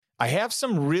I have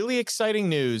some really exciting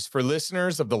news for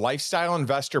listeners of the Lifestyle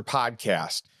Investor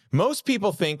podcast. Most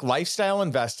people think lifestyle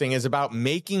investing is about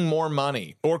making more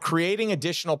money or creating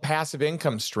additional passive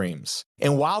income streams.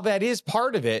 And while that is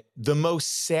part of it, the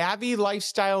most savvy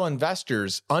lifestyle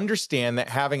investors understand that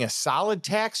having a solid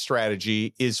tax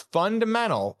strategy is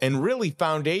fundamental and really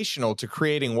foundational to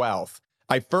creating wealth.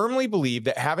 I firmly believe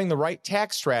that having the right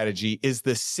tax strategy is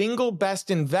the single best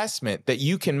investment that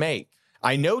you can make.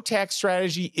 I know tax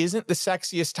strategy isn't the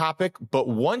sexiest topic, but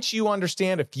once you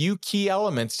understand a few key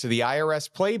elements to the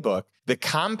IRS playbook, the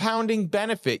compounding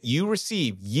benefit you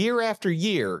receive year after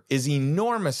year is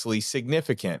enormously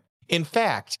significant. In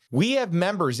fact, we have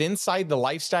members inside the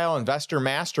Lifestyle Investor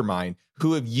Mastermind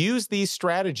who have used these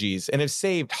strategies and have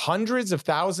saved hundreds of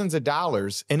thousands of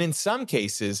dollars, and in some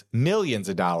cases, millions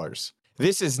of dollars.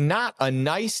 This is not a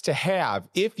nice to have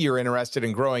if you're interested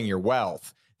in growing your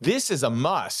wealth. This is a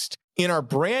must. In our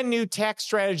brand new tax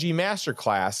strategy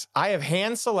masterclass, I have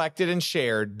hand-selected and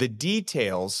shared the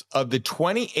details of the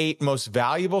 28 most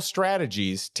valuable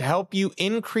strategies to help you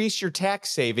increase your tax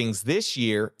savings this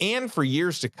year and for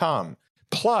years to come.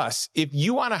 Plus, if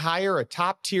you want to hire a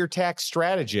top-tier tax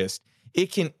strategist,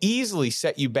 it can easily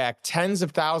set you back tens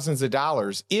of thousands of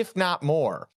dollars, if not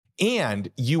more.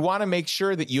 And you want to make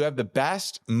sure that you have the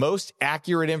best, most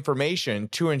accurate information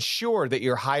to ensure that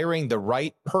you're hiring the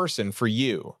right person for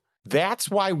you. That's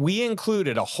why we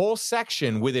included a whole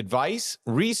section with advice,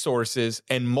 resources,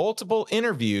 and multiple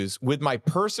interviews with my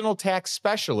personal tax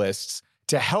specialists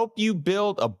to help you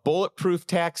build a bulletproof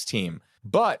tax team,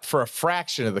 but for a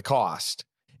fraction of the cost.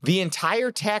 The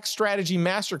entire tax strategy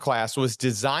masterclass was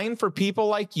designed for people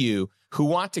like you who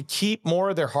want to keep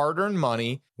more of their hard-earned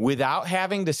money without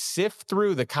having to sift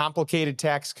through the complicated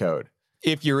tax code.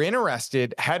 If you're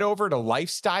interested, head over to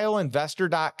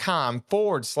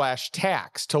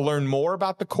lifestyleinvestor.com/tax to learn more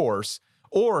about the course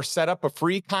or set up a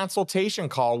free consultation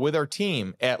call with our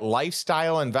team at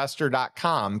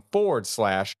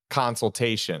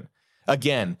lifestyleinvestor.com/consultation.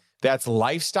 Again, that's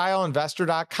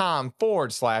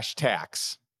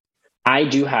lifestyleinvestor.com/tax. I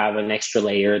do have an extra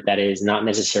layer that is not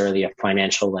necessarily a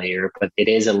financial layer, but it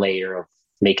is a layer of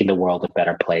making the world a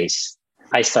better place.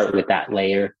 I start with that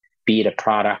layer. Be it a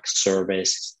product,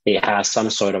 service, it has some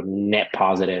sort of net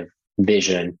positive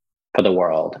vision for the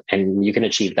world. And you can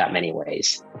achieve that many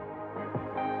ways.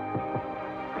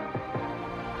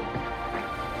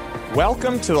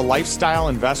 Welcome to the Lifestyle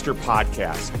Investor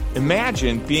Podcast.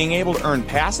 Imagine being able to earn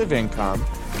passive income,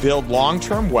 build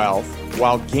long-term wealth,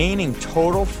 while gaining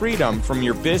total freedom from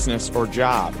your business or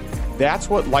job. That's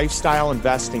what lifestyle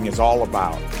investing is all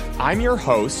about. I'm your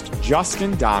host,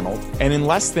 Justin Donald, and in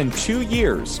less than 2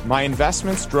 years, my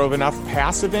investments drove enough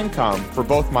passive income for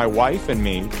both my wife and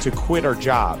me to quit our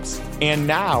jobs. And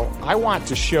now I want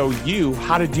to show you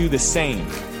how to do the same.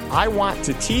 I want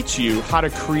to teach you how to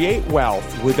create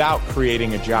wealth without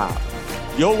creating a job.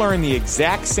 You'll learn the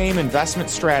exact same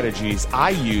investment strategies I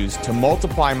use to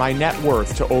multiply my net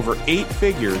worth to over 8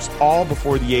 figures, all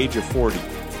before the age of 40.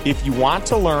 If you want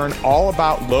to learn all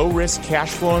about low-risk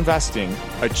cash flow investing,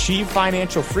 achieve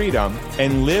financial freedom,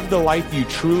 and live the life you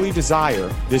truly desire,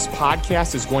 this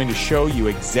podcast is going to show you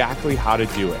exactly how to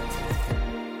do it.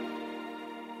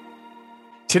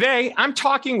 Today, I'm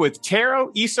talking with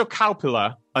Tero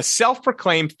Isokauppila, a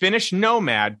self-proclaimed Finnish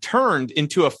nomad turned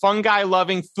into a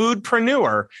fungi-loving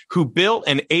foodpreneur who built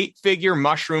an 8-figure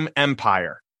mushroom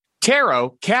empire.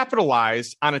 Tero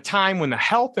capitalized on a time when the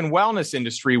health and wellness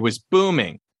industry was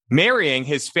booming, marrying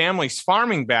his family's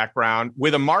farming background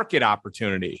with a market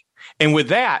opportunity. And with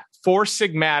that,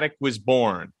 Sigmatic was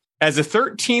born. As a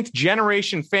 13th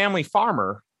generation family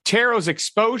farmer, Tero's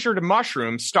exposure to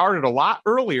mushrooms started a lot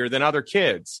earlier than other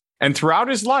kids. And throughout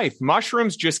his life,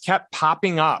 mushrooms just kept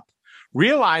popping up.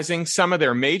 Realizing some of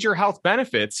their major health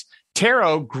benefits,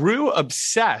 Tero grew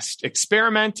obsessed,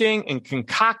 experimenting and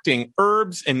concocting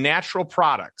herbs and natural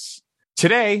products.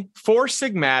 Today,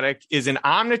 Sigmatic is an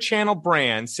omnichannel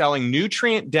brand selling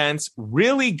nutrient-dense,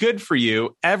 really good for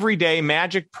you, everyday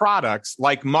magic products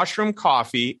like mushroom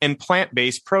coffee and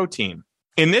plant-based protein.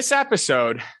 In this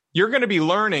episode, you're going to be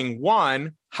learning,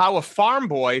 1, how a farm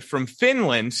boy from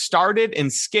Finland started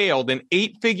and scaled an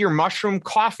 8-figure mushroom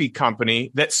coffee company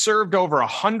that served over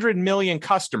 100 million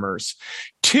customers.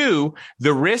 2,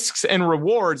 the risks and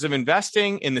rewards of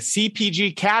investing in the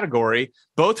CPG category,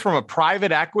 both from a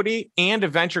private equity and a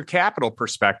venture capital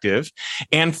perspective.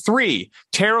 And 3,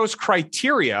 Tero's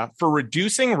criteria for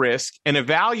reducing risk and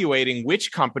evaluating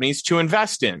which companies to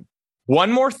invest in.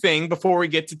 One more thing before we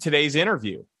get to today's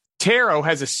interview. Tero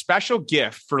has a special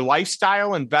gift for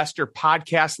Lifestyle Investor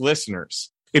podcast listeners.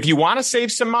 If you want to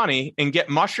save some money and get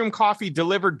mushroom coffee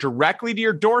delivered directly to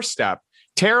your doorstep,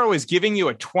 Tero is giving you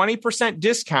a 20%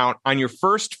 discount on your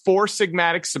first 4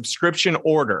 Sigmatic subscription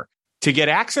order. To get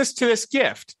access to this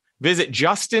gift, visit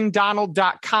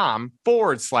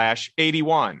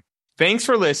justindonald.com/81. Thanks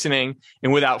for listening.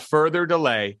 And without further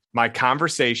delay, my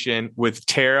conversation with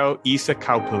Tero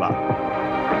Isokauppila.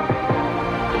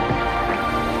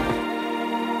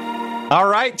 All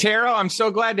right, Tero, I'm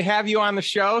so glad to have you on the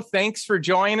show. Thanks for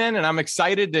joining. And I'm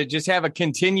excited to just have a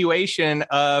continuation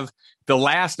of the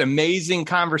last amazing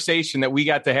conversation that we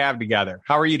got to have together.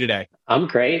 How are you today? I'm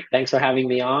great. Thanks for having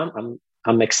me on.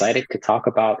 I'm excited to talk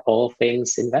about all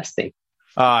things investing.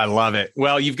 Oh, I love it.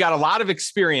 Well, you've got a lot of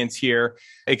experience here,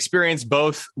 experience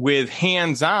both with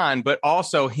hands-on, but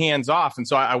also hands-off. And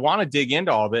so I want to dig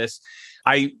into all this.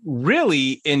 I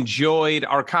really enjoyed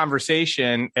our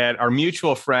conversation at our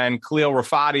mutual friend Khalil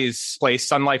Rafati's place,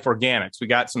 Sun Life Organics. We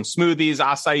got some smoothies,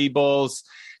 acai bowls,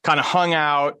 kind of hung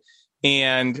out.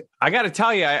 And I got to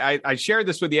tell you, I shared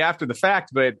this with you after the fact,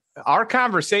 but our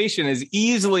conversation is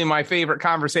easily my favorite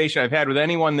conversation I've had with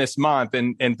anyone this month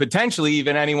and potentially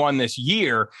even anyone this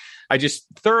year. I just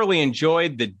thoroughly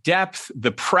enjoyed the depth,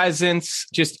 the presence,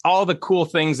 just all the cool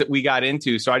things that we got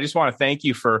into. So I just want to thank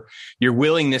you for your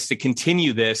willingness to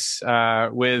continue this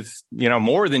with,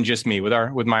 more than just me,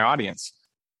 with my audience.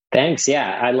 Thanks.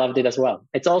 Yeah, I loved it as well.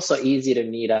 It's also easy to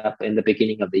meet up in the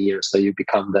beginning of the year. So you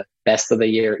become the best of the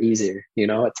year easier.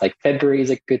 It's like February is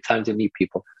a good time to meet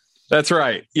people. That's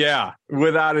right. Yeah,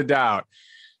 without a doubt.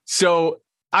 So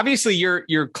obviously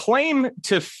your claim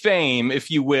to fame,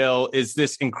 if you will, is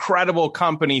this incredible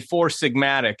company, for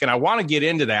Sigmatic. And I want to get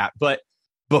into that. But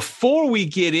before we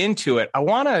get into it, I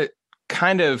want to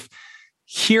kind of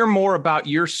hear more about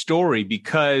your story,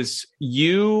 because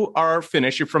you are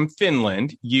Finnish, you're from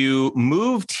Finland, you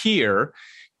moved here,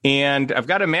 and I've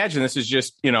got to imagine this is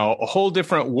just, a whole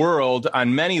different world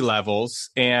on many levels.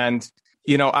 And,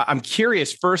 I'm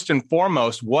curious, first and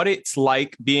foremost, what it's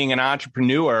like being an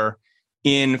entrepreneur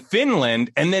in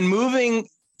Finland and then moving,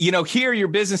 here, your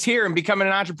business here, and becoming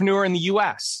an entrepreneur in the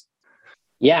US.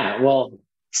 Yeah, well,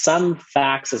 some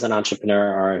facts as an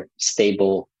entrepreneur are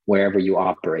stable wherever you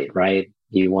operate, right?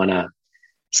 You want to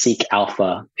seek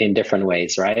alpha in different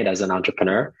ways, right? As an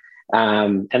entrepreneur.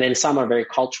 And then some are very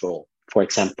cultural, for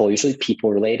example, usually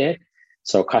people related.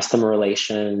 So customer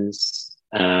relations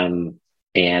and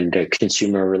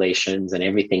consumer relations and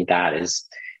everything that is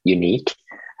unique.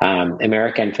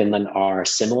 America and Finland are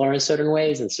similar in certain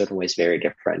ways very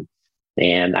different.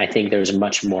 And I think there's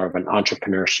much more of an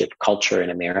entrepreneurship culture in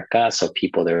America. So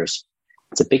it's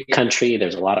a big country.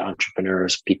 There's a lot of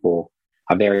entrepreneurs. People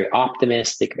are very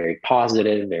optimistic, very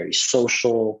positive, very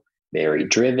social, very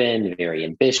driven, very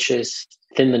ambitious.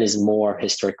 Finland is more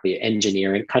historically an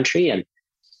engineering country. And,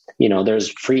 there's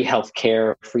free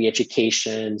healthcare, free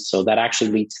education. So that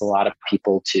actually leads a lot of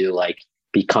people to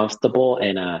be comfortable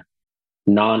in a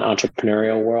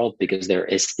non-entrepreneurial world because there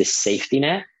is this safety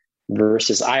net.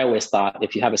 Versus I always thought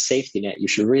if you have a safety net, you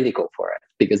should really go for it,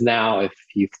 because now if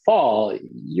you fall,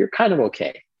 you're kind of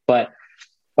okay. But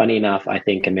funny enough, I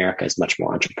think America is much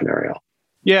more entrepreneurial.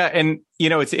 Yeah. And,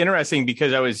 it's interesting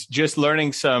because I was just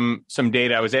learning some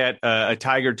data. I was at a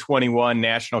Tiger 21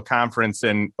 national conference,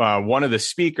 and one of the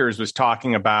speakers was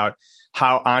talking about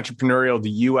how entrepreneurial the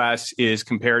U.S. is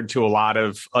compared to a lot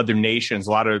of other nations,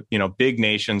 a lot of, big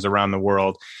nations around the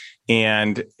world.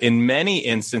 And in many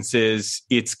instances,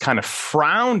 it's kind of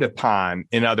frowned upon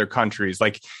in other countries.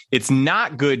 Like, it's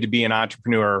not good to be an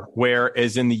entrepreneur,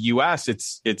 whereas in the US,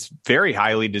 it's very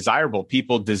highly desirable.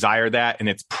 People desire that and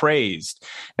it's praised.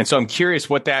 And so I'm curious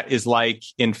what that is like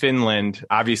in Finland.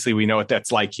 Obviously, we know what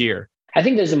that's like here. I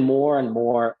think there's more and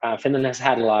more. Finland has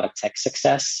had a lot of tech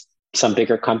success. Some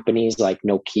bigger companies like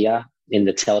Nokia in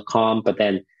the telecom, but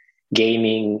then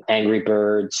gaming, Angry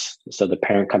Birds, so the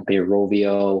parent company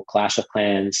Rovio, Clash of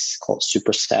Clans called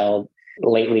Supercell,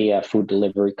 lately a food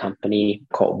delivery company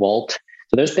called Volt.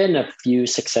 So there's been a few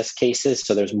success cases,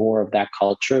 so there's more of that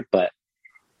culture, but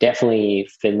definitely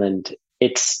Finland,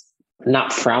 it's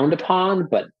not frowned upon,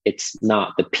 but it's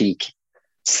not the peak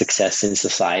success in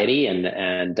society.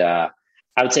 And I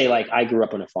would say I grew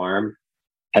up on a farm,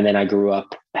 and then I grew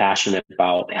up passionate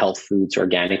about health foods,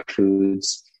 organic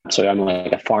foods. So I'm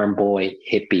like a farm boy,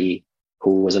 hippie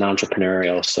who was an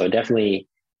entrepreneurial. So definitely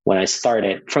when I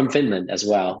started from Finland as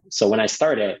well. So when I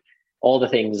started, all the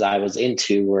things I was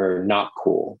into were not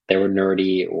cool. They were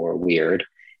nerdy or weird.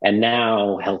 And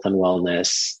now health and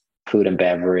wellness, food and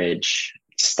beverage,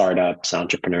 startups,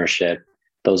 entrepreneurship,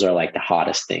 those are the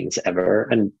hottest things ever.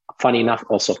 And funny enough,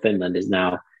 also Finland is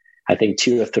now I think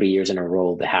 2 or 3 years in a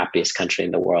row, the happiest country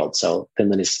in the world. So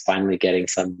Finland is finally getting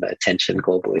some attention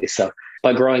globally. So,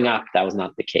 but growing up, that was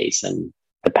not the case. And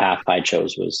the path I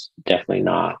chose was definitely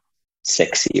not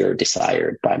sexy or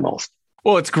desired by most.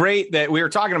 Well, it's great that we were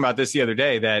talking about this the other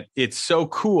day, that it's so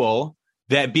cool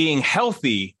that being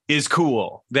healthy is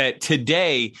cool, that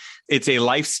today it's a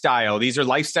lifestyle. These are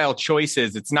lifestyle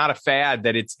choices. It's not a fad,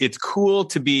 that it's cool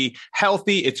to be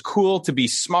healthy. It's cool to be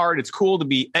smart. It's cool to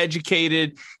be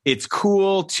educated. It's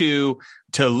cool to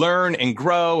learn and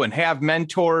grow and have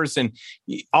mentors and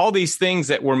all these things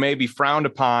that were maybe frowned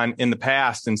upon in the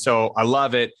past. And so I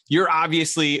love it. You're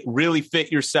obviously really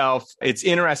fit yourself. It's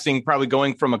interesting, probably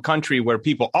going from a country where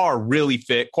people are really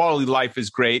fit, quality of life is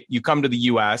great. You come to the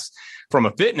US. From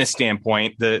a fitness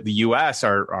standpoint, the US,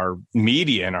 our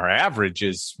median, our average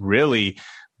is really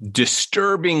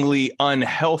disturbingly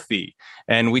unhealthy.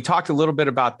 And we talked a little bit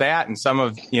about that and some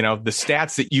of, the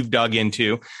stats that you've dug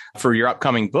into for your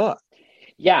upcoming book.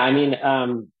 Yeah, I mean,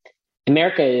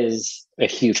 America is a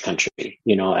huge country.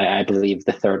 I believe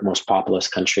the third most populous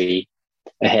country,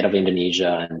 ahead of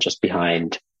Indonesia and just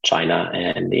behind China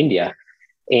and India.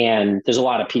 And there's a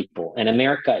lot of people. In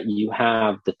America, you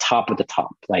have the top of the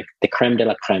top, like the creme de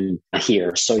la creme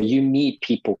here. So you meet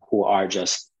people who are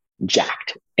just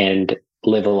jacked and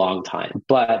live a long time.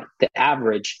 But the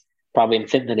average, probably in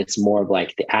Finland, it's more of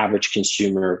like the average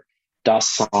consumer does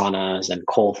saunas and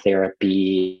cold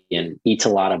therapy and eats a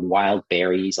lot of wild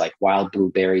berries, like wild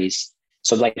blueberries.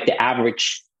 So like the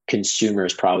average consumer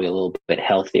is probably a little bit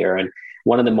healthier. And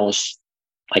one of the most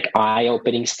like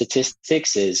eye-opening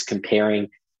statistics is comparing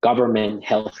government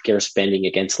healthcare spending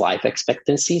against life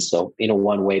expectancy. So,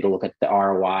 one way to look at the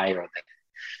ROI or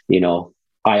the,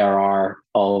 IRR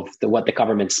of what the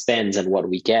government spends and what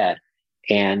we get.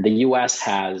 And the US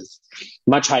has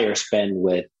much higher spend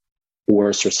with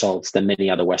worse results than many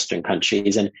other Western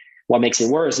countries. And what makes it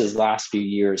worse is last few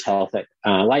years,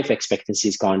 life expectancy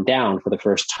has gone down for the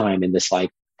first time in this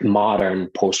like modern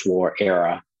post-war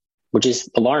era, which is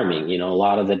alarming. A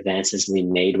lot of the advances we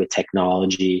made with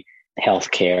technology,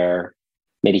 healthcare,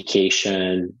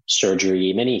 medication,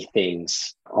 surgery, many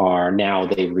things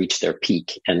they've reached their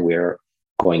peak and we're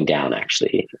going down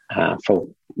actually for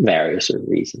various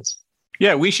reasons.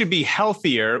 Yeah, we should be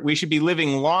healthier. We should be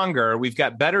living longer. We've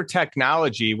got better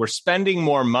technology. We're spending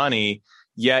more money,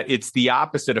 yet it's the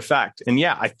opposite effect. And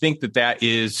yeah, I think that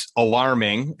is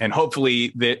alarming. And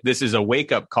hopefully this is a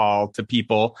wake-up call to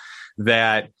people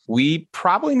that we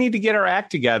probably need to get our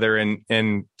act together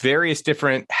in various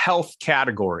different health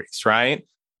categories, right?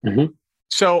 Mm-hmm.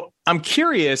 So I'm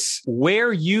curious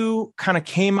where you kind of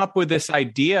came up with this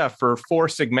idea for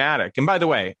Sigmatic. And by the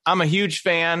way, I'm a huge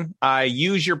fan. I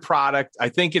use your product. I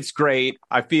think it's great.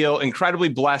 I feel incredibly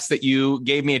blessed that you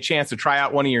gave me a chance to try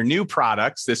out one of your new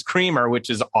products, this creamer, which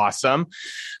is awesome.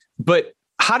 But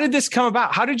how did this come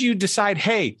about? How did you decide,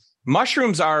 hey,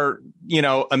 mushrooms are,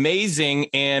 amazing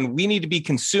and we need to be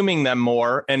consuming them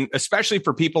more? And especially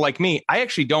for people like me, I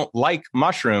actually don't like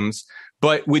mushrooms.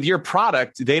 But with your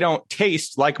product, they don't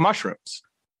taste like mushrooms.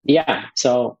 Yeah.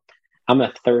 So I'm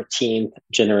a 13th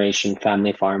generation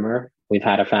family farmer. We've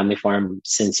had a family farm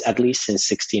at least since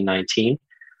 1619.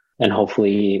 And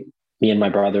hopefully me and my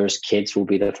brother's kids will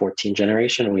be the 14th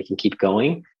generation and we can keep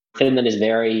going. Finland is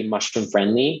very mushroom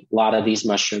friendly. A lot of these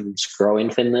mushrooms grow in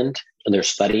Finland and they're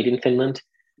studied in Finland.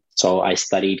 So I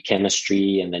studied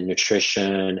chemistry and then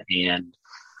nutrition, and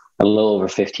a little over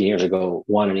 15 years ago,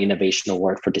 won an innovation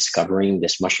award for discovering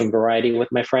this mushroom variety with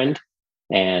my friend.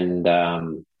 And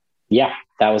that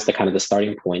was the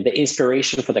starting point. The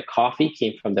inspiration for the coffee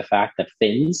came from the fact that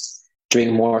Finns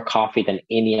drink more coffee than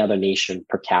any other nation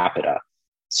per capita.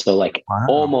 So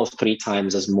almost 3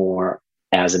 times as more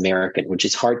as American, which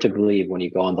is hard to believe when you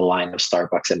go on the line of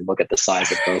Starbucks and look at the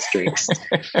size of those drinks.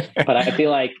 But I feel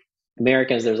like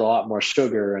Americans, there's a lot more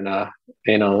sugar and,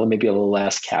 maybe a little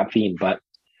less caffeine, but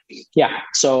yeah.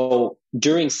 So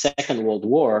during Second World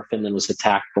War, Finland was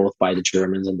attacked both by the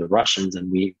Germans and the Russians,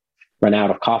 and we ran out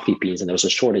of coffee beans and there was a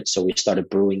shortage. So we started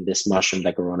brewing this mushroom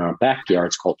that grew in our backyard.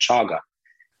 It's called chaga,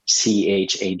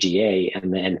 CHAGA.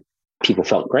 And then people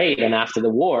felt great. And after the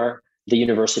war, the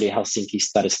University of Helsinki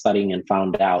started studying and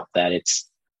found out that it's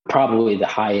probably the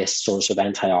highest source of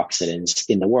antioxidants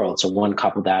in the world. So 1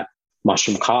 cup of that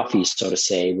mushroom coffee, so to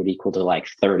say, would equal to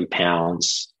 30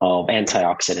 pounds of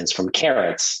antioxidants from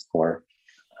carrots or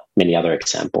many other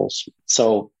examples.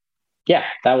 So yeah,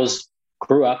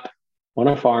 grew up on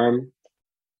a farm,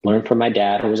 learned from my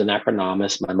dad, who was an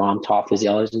agronomist. My mom taught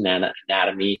physiology and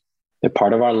anatomy. They're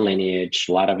part of our lineage,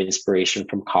 a lot of inspiration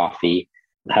from coffee.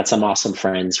 Had some awesome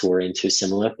friends who were into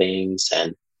similar things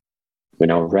and,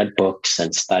 read books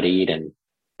and studied and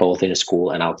both in a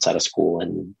school and outside of school.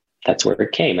 And that's where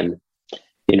it came. And,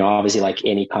 obviously like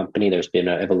any company, there's been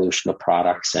an evolution of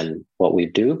products and what we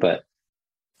do, but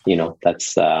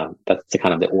that's the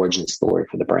kind of the origin story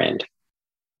for the brand.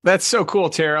 That's so cool,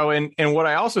 Tero. And what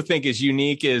I also think is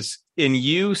unique is in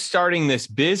you starting this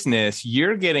business,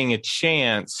 you're getting a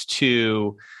chance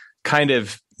to kind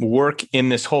of work in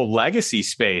this whole legacy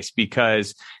space,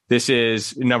 because this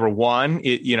is number one,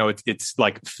 it's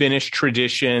like Finnish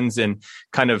traditions and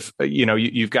kind of,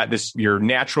 you've got your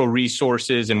natural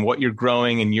resources and what you're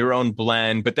growing in your own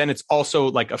blend, but then it's also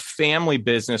like a family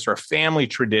business or a family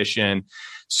tradition.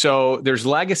 So there's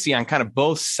legacy on kind of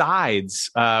both sides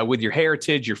with your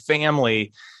heritage, your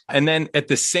family. And then at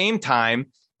the same time,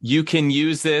 you can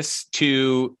use this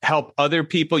to help other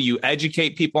people. You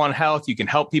educate people on health. You can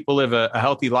help people live a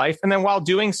healthy life. And then while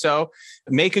doing so,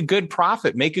 make a good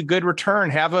profit, make a good return,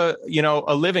 have a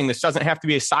living. This doesn't have to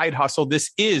be a side hustle.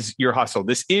 This is your hustle.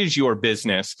 This is your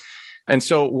business. And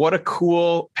so what a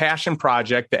cool passion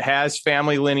project that has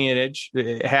family lineage.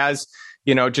 It has,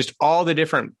 just all the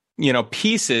different,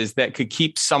 pieces that could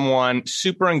keep someone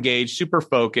super engaged, super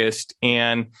focused,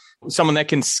 and someone that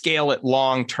can scale it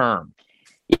long term.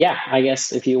 Yeah, I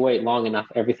guess if you wait long enough,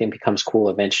 everything becomes cool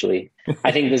eventually.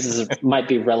 I think this might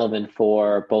be relevant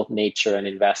for both nature and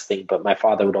investing, but my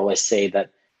father would always say that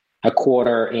a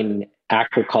quarter in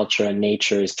agriculture and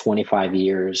nature is 25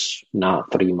 years, not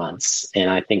 3 months. And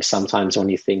I think sometimes when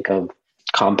you think of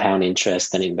compound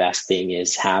interest and investing,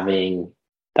 is having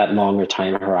that longer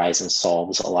time horizon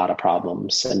solves a lot of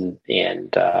problems and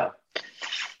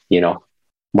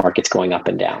markets going up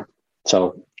and down.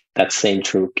 So that same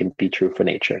truth can be true for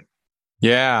nature.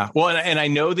 Yeah. Well, and I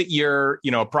know that you're,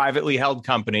 a privately held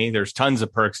company. There's tons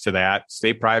of perks to that.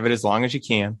 Stay private as long as you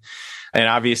can. And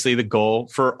obviously the goal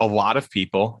for a lot of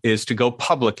people is to go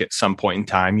public at some point in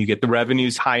time. You get the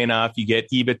revenues high enough, you get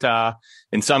EBITDA.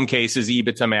 In some cases,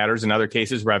 EBITDA matters. In other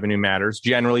cases, revenue matters,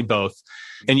 generally both.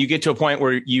 And you get to a point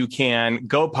where you can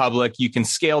go public, you can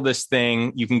scale this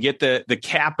thing, you can get the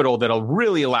capital that'll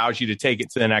really allows you to take it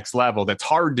to the next level. That's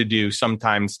hard to do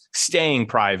sometimes staying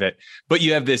private, but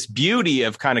you have this beauty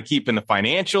of kind of keeping the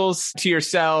financials to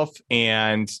yourself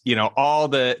and, all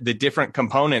the different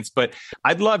components. But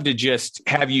I'd love to just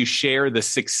have you share the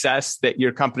success that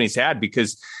your company's had,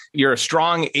 because you're a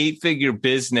strong 8-figure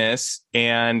business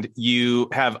and you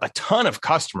have a ton of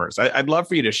customers. I'd love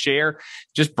for you to share,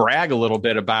 just brag a little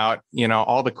bit about,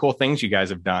 all the cool things you guys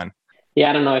have done. Yeah,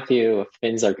 I don't know if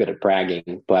Finns are good at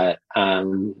bragging, but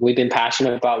we've been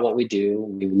passionate about what we do.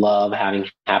 We love having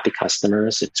happy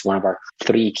customers. It's one of our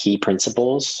 3 key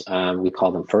principles. We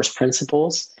call them first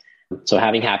principles. So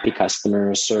having happy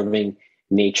customers, serving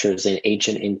nature's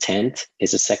agent intent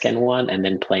is the second one, and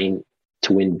then playing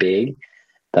to win big.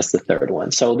 That's the third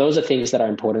one. So those are things that are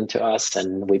important to us,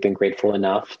 and we've been grateful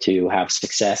enough to have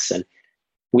success. And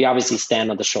we obviously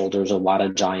stand on the shoulders of a lot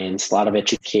of giants, a lot of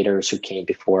educators who came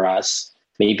before us.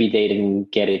 Maybe they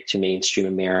didn't get it to mainstream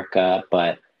America,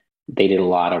 but they did a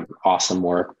lot of awesome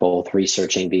work, both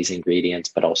researching these ingredients,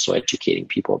 but also educating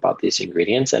people about these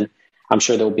ingredients. And I'm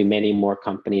sure there will be many more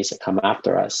companies that come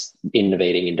after us,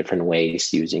 innovating in different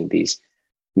ways using these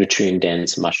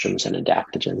nutrient-dense mushrooms and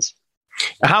adaptogens.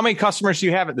 How many customers do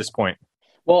you have at this point?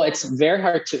 Well, it's very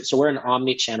hard to. So we're an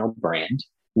omni-channel brand.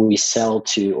 We sell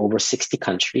to over 60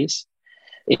 countries.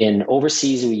 In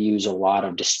overseas, we use a lot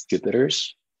of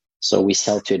distributors. So we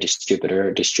sell to a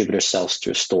distributor sells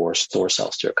to a store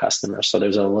sells to a customer. So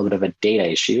there's a little bit of a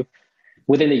data issue.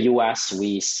 Within the US,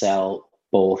 we sell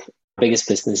both. Biggest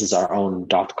business is our own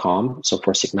 .com. So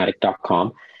for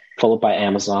Sigmatic.com, followed by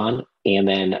Amazon, and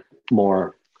then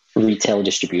more retail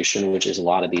distribution, which is a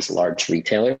lot of these large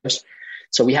retailers.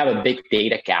 So we have a big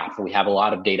data gap. We have a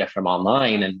lot of data from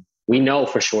online, and we know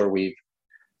for sure we've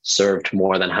served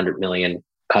more than 100 million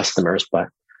customers, but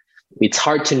it's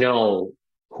hard to know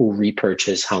who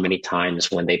repurchase how many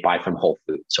times when they buy from Whole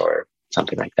Foods or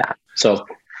something like that. So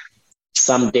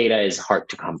some data is hard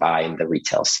to come by in the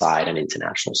retail side and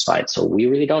international side. So we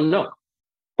really don't know.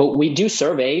 But we do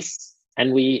surveys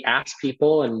and we ask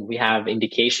people and we have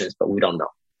indications, but we don't know.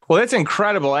 Well, that's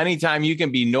incredible. Anytime you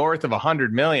can be north of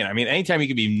 100 million. I mean, anytime you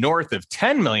can be north of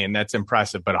 10 million, that's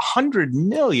impressive. But 100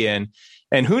 million,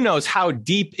 and who knows how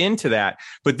deep into that.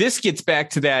 But this gets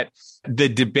back to the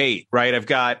debate, right? I've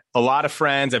got a lot of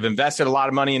friends. I've invested a lot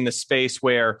of money in this space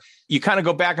where you kind of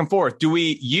go back and forth. Do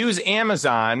we use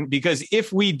Amazon? Because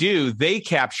if we do, they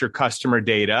capture customer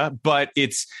data, but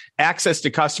it's access to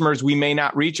customers we may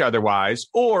not reach otherwise.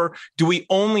 Or do we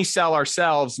only sell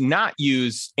ourselves, not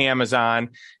use Amazon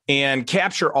and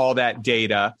capture all that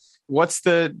data? what's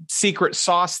the secret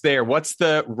sauce there? What's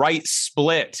the right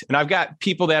split? And I've got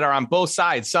people that are on both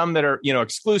sides, some that are,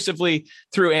 exclusively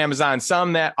through Amazon,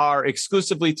 some that are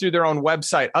exclusively through their own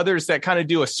website, others that kind of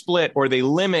do a split or they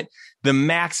limit the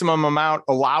maximum amount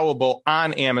allowable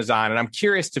on Amazon. And I'm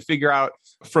curious to figure out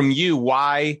from you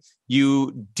why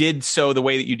you did so the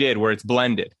way that you did, where it's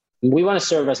blended. We want to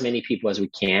serve as many people as we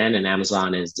can, and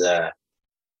Amazon is an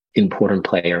important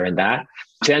player in that.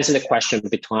 To answer the question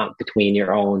between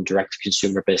your own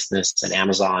direct-to-consumer business and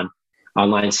Amazon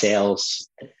online sales,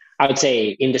 I would say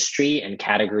industry and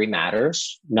category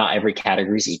matters. Not every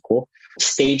category is equal.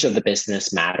 Stage of the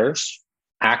business matters.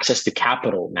 Access to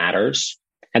capital matters.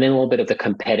 And then a little bit of the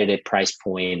competitive price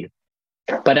point.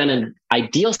 But in an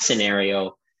ideal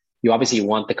scenario, you obviously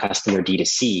want the customer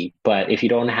D2C, but if you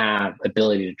don't have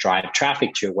ability to drive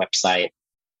traffic to your website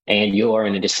and you are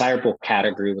in a desirable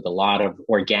category with a lot of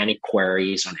organic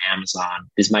queries on Amazon,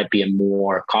 this might be a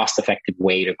more cost-effective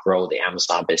way to grow the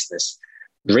Amazon business.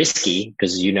 Risky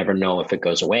because you never know if it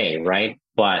goes away, right?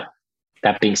 But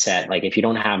that being said, like if you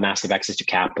don't have massive access to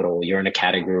capital, you're in a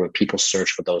category where people search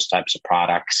for those types of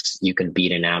products, you can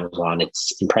beat in Amazon.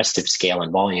 It's impressive scale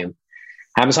and volume.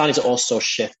 Amazon is also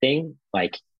shifting,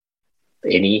 like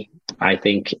I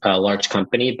think a large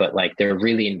company, but like they're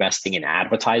really investing in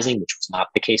advertising, which was not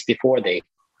the case before. They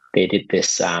did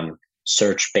this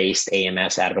search-based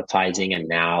AMS advertising, and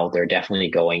now they're definitely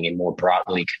going in more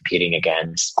broadly competing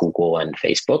against Google and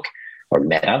Facebook or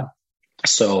Meta.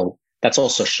 So that's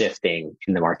also shifting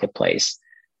in the marketplace.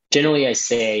 Generally, I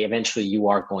say eventually you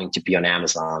are going to be on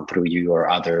Amazon through you or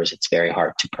others. It's very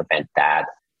hard to prevent that.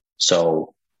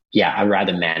 So yeah, I'd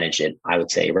rather manage it. I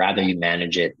would say rather you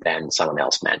manage it than someone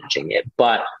else managing it.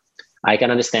 But I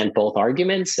can understand both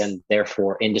arguments, and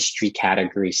therefore industry,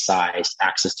 category, size,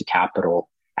 access to capital,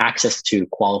 access to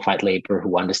qualified labor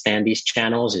who understand these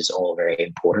channels is all very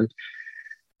important.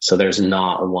 So there's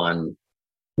not one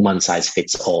size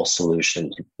fits all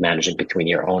solution to managing between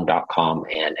your own .com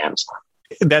and Amazon.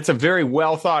 That's a very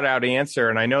well thought out answer.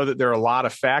 And I know that there are a lot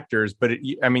of factors, but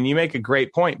you make a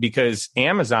great point because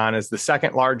Amazon is the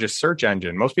second largest search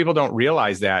engine. Most people don't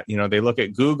realize that. They look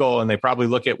at Google and they probably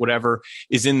look at whatever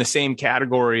is in the same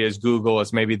category as Google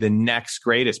as maybe the next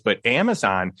greatest. But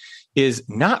Amazon is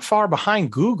not far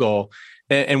behind Google.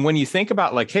 And when you think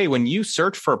about like, hey, when you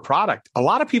search for a product, a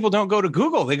lot of people don't go to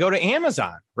Google, they go to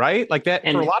Amazon, right? Like that,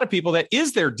 and for a lot of people, that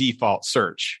is their default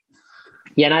search.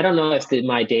 Yeah, and I don't know if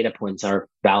my data points are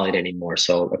valid anymore,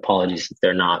 so apologies if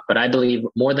they're not. But I believe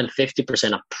more than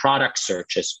 50% of product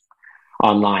searches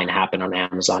online happen on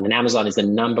Amazon. And Amazon is the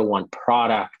number one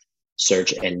product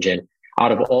search engine.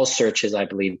 Out of all searches, I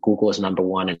believe Google is number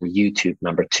one and YouTube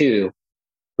number two,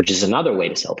 which is another way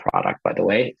to sell product, by the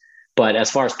way. But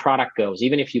as far as product goes,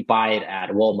 even if you buy it at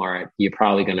Walmart, you're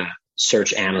probably going to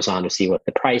search Amazon to see what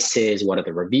the price is, what are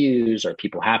the reviews, are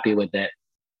people happy with it?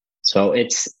 So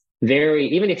it's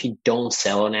even if you don't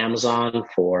sell on Amazon,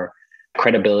 for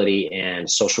credibility and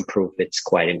social proof, it's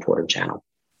quite an important channel.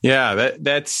 Yeah,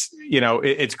 that's,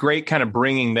 it's great kind of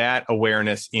bringing that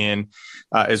awareness in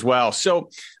as well. So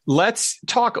let's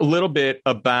talk a little bit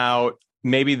about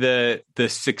maybe the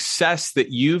success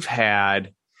that you've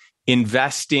had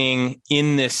investing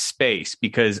in this space,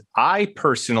 because I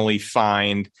personally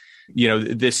find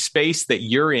this space that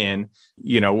you're in,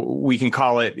 we can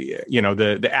call it,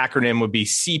 the acronym would be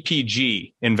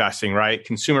CPG investing, right?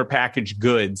 Consumer packaged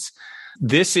goods.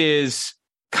 This is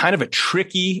kind of a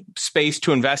tricky space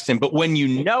to invest in, but when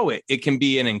you know it, it can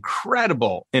be an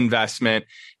incredible investment.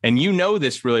 And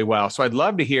this really well. So I'd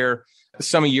love to hear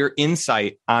some of your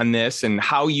insight on this and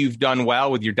how you've done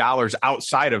well with your dollars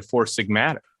outside of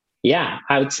Sigmatic. Yeah,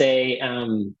 I would say,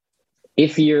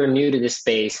 if you're new to this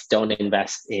space, don't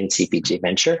invest in CPG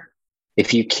venture.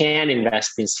 If you can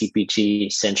invest in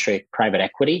CPG-centric private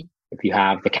equity, if you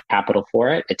have the capital for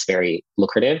it, it's very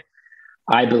lucrative.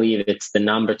 I believe it's the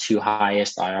number 2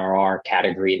 highest IRR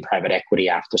category in private equity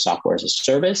after software as a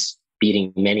service,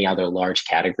 beating many other large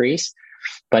categories.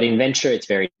 But in venture, it's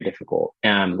very difficult.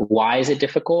 Why is it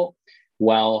difficult?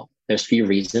 Well, there's a few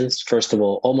reasons. First of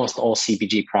all, almost all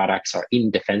CPG products are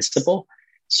indefensible.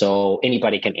 So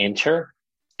anybody can enter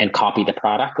and copy the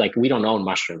product. Like, we don't own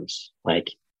mushrooms. Like,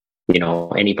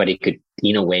 anybody could,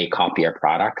 in a way, copy our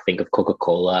product. Think of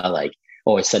Coca-Cola, like,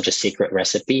 oh, it's such a secret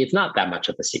recipe. It's not that much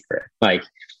of a secret. Like,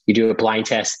 you do a blind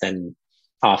test and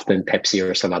often Pepsi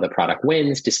or some other product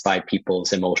wins despite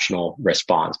people's emotional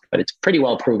response. But it's pretty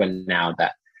well proven now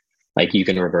that like you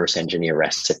can reverse engineer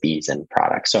recipes and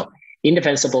products. So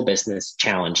indefensible business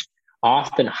challenge,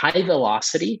 often high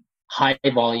velocity, high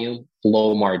volume,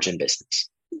 low margin business.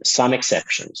 Some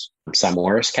exceptions, some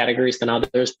worse categories than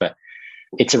others, but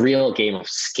it's a real game of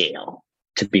scale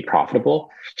to be profitable.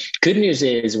 Good news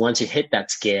is once you hit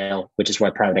that scale, which is why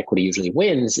private equity usually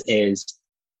wins, is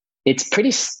it's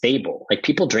pretty stable. Like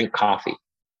people drink coffee,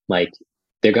 like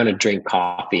they're going to drink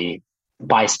coffee,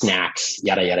 buy snacks,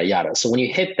 yada, yada, yada. So when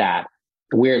you hit that,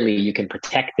 weirdly, you can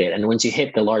protect it. And once you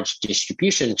hit the large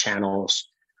distribution channels,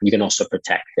 you can also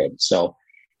protect it. So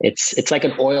it's like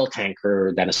an oil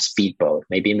tanker than a speedboat.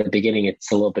 Maybe in the beginning,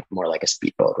 it's a little bit more like a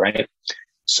speedboat, right?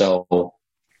 So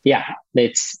yeah,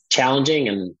 it's challenging.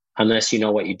 And unless you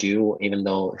know what you do, even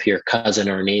though if your cousin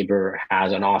or neighbor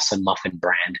has an awesome muffin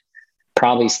brand,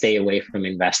 probably stay away from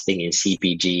investing in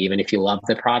CPG. Even if you love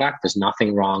the product, there's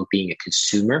nothing wrong being a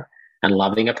consumer and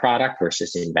loving a product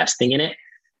versus investing in it.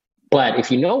 But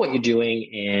if you know what you're doing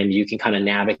and you can kind of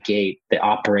navigate the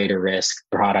operator risk,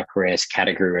 product risk,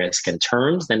 category risk, and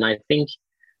terms, then I think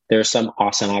there's some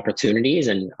awesome opportunities.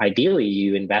 And ideally,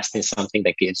 you invest in something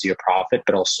that gives you a profit,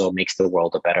 but also makes the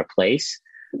world a better place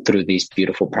through these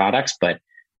beautiful products. But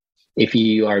if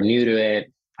you are new to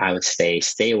it, I would stay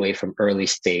away from early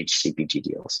stage CPG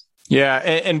deals. Yeah.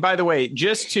 And by the way,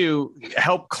 just to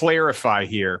help clarify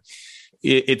here,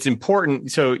 it's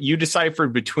important. So you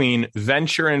deciphered between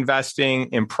venture investing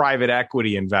and private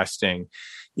equity investing,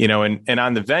 and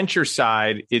on the venture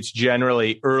side, it's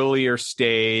generally earlier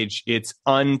stage. It's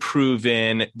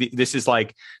unproven. This is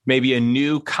like maybe a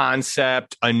new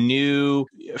concept, a new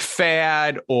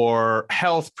fad or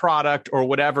health product or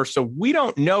whatever. So we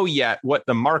don't know yet what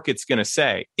the market's going to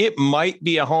say. It might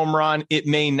be a home run. It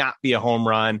may not be a home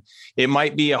run. It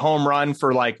might be a home run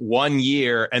for like 1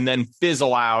 year and then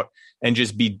fizzle out and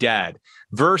just be dead.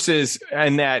 Versus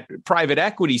in that private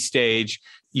equity stage,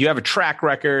 you have a track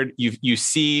record. You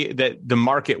see that the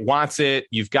market wants it.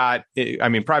 You've got,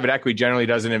 private equity generally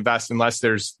doesn't invest unless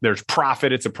there's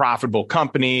profit. It's a profitable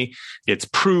company. It's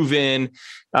proven.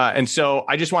 And so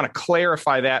I just want to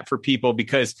clarify that for people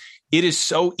because it is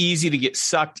so easy to get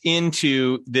sucked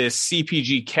into this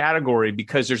CPG category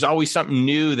because there's always something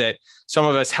new that some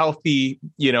of us healthy,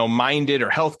 minded or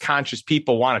health conscious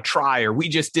people want to try, or we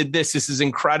just did this. This is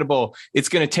incredible. It's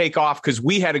going to take off because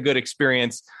we had a good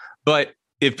experience. But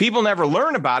if people never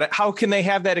learn about it, how can they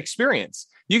have that experience?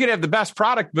 You could have the best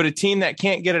product, but a team that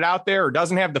can't get it out there or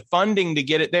doesn't have the funding to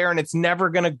get it there, and it's never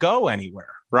going to go anywhere,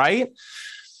 right?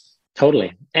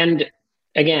 Totally. And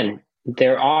again,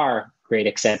 there are great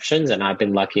exceptions, and I've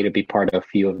been lucky to be part of a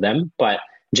few of them. But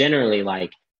generally,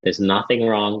 there's nothing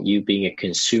wrong you being a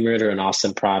consumer to an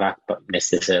awesome product, but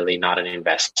necessarily not an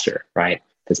investor, right?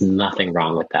 There's nothing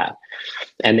wrong with that.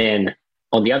 And then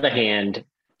on the other hand,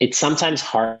 it's sometimes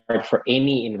hard for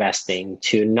any investing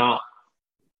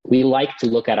we like to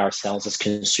look at ourselves as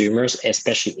consumers,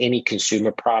 especially any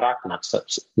consumer product,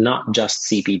 not just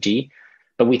CPG,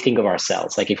 but we think of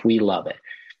ourselves like if we love it.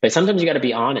 But sometimes you got to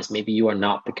be honest, maybe you are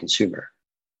not the consumer.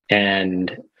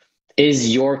 And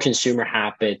is your consumer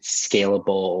habit scalable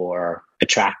or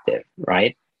attractive,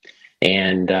 right?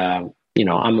 And,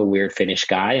 I'm a weird Finnish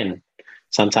guy, and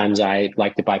sometimes I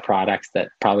like to buy products that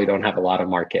probably don't have a lot of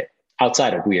market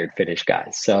outside of weird Finnish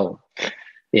guys. So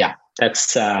yeah,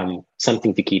 that's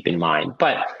something to keep in mind.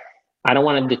 But I don't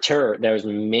want to deter. There's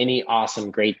many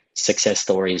awesome, great success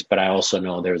stories, but I also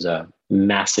know there's a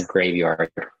massive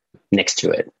graveyard next to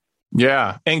it.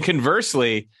 Yeah. And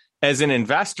conversely, as an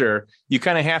investor, you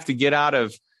kind of have to get out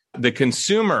of the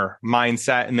consumer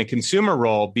mindset and the consumer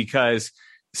role because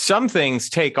some things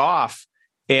take off.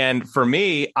 And for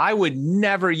me, I would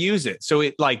never use it. So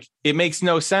it makes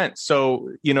no sense. So,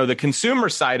 the consumer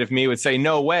side of me would say,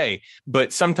 no way.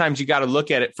 But sometimes you got to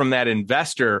look at it from that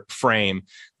investor frame.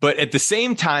 But at the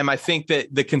same time, I think that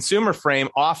the consumer frame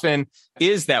often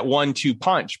is that 1-2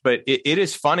 punch. But it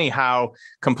is funny how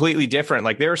completely different.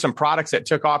 Like there are some products that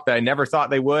took off that I never thought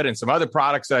they would, and some other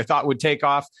products that I thought would take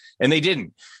off, and they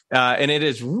didn't. And it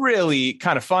is really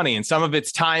kind of funny. And some of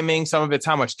it's timing, some of it's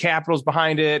how much capital's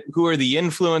behind it, who are the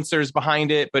influencers behind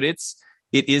it. But it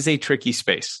is a tricky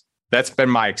space. That's been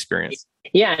my experience.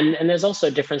 Yeah. And there's also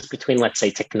a difference between, let's say,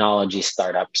 technology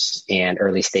startups and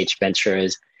early stage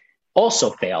ventures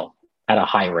also fail at a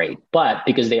high rate. But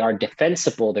because they are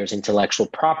defensible, there's intellectual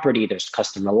property, there's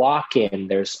customer lock-in,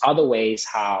 there's other ways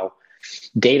how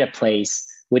data plays,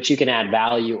 which you can add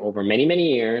value over many,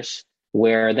 many years,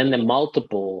 where then the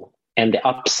multiple and the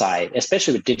upside,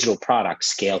 especially with digital products,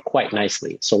 scale quite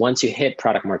nicely. So once you hit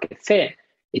product market fit,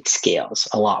 it scales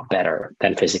a lot better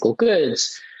than physical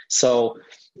goods. So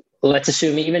let's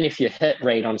assume even if your hit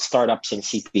rate on startups and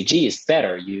CPG is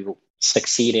better, you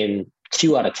succeed in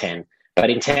 2 out of 10, but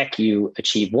in tech, you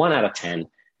achieve 1 out of 10.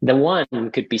 The one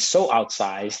could be so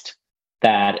outsized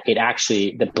that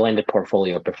the blended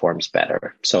portfolio performs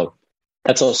better. So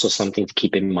That's also something to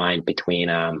keep in mind between,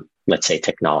 let's say,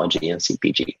 technology and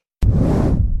CPG.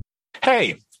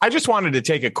 Hey, I just wanted to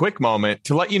take a quick moment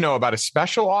to let you know about a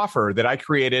special offer that I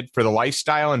created for the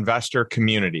lifestyle investor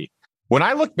community. When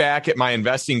I look back at my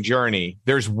investing journey,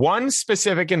 there's one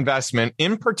specific investment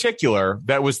in particular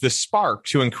that was the spark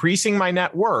to increasing my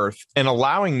net worth and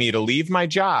allowing me to leave my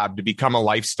job to become a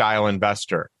lifestyle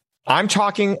investor. I'm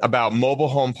talking about mobile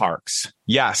home parks.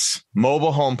 Yes,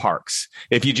 mobile home parks.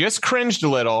 If you just cringed a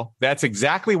little, that's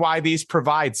exactly why these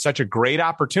provide such a great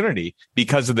opportunity,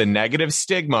 because of the negative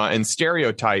stigma and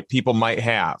stereotype people might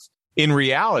have. In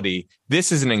reality,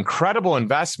 this is an incredible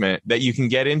investment that you can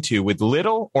get into with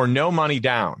little or no money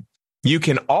down. You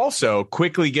can also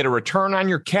quickly get a return on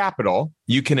your capital.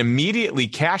 You can immediately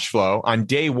cash flow on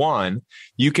day one.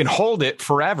 You can hold it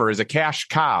forever as a cash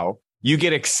cow. You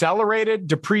get accelerated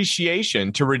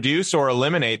depreciation to reduce or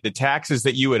eliminate the taxes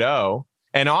that you would owe.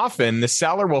 And often the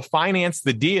seller will finance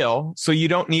the deal, so you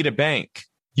don't need a bank.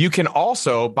 You can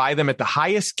also buy them at the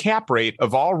highest cap rate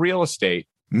of all real estate,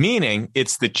 meaning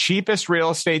it's the cheapest real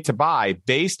estate to buy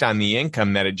based on the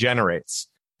income that it generates.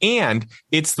 And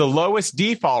it's the lowest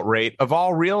default rate of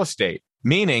all real estate,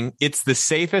 meaning it's the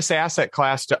safest asset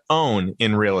class to own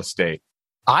in real estate.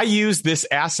 I use this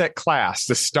asset class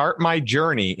to start my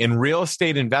journey in real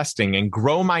estate investing and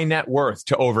grow my net worth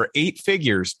to over 8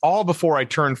 figures, all before I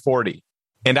turned 40.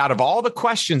 And out of all the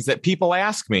questions that people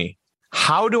ask me,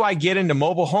 how do I get into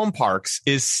mobile home parks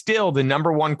is still the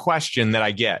number one question that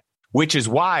I get, which is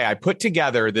why I put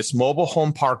together this mobile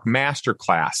home park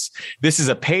masterclass. This is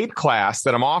a paid class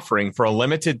that I'm offering for a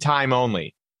limited time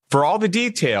only. For all the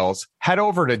details, head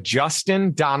over to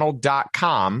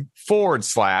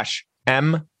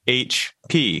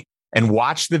justindonald.com/MHP and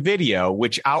watch the video,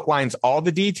 which outlines all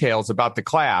the details about the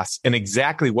class and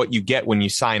exactly what you get when you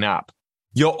sign up.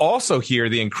 You'll also hear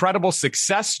the incredible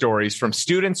success stories from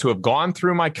students who have gone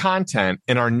through my content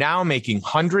and are now making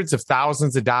hundreds of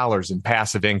thousands of dollars in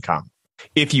passive income.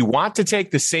 If you want to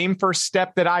take the same first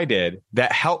step that I did,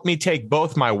 that helped me take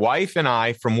both my wife and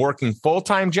I from working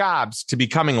full-time jobs to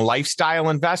becoming lifestyle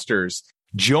investors,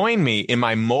 join me in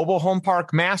my mobile home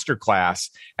park masterclass,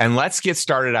 and let's get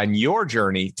started on your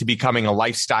journey to becoming a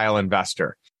lifestyle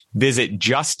investor. Visit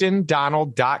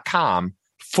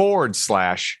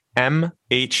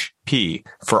justindonald.com/MHP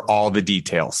for all the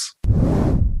details.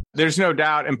 There's no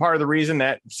doubt. And part of the reason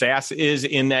that SaaS is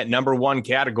in that number one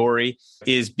category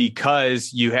is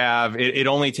because you have, it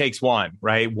only takes one,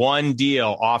 right? One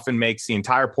deal often makes the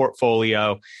entire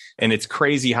portfolio. And it's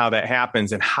crazy how that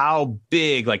happens and how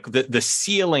big, like the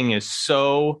ceiling is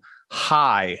so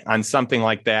high on something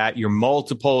like that. Your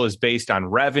multiple is based on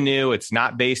revenue. It's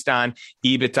not based on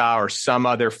EBITDA or some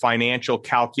other financial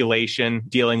calculation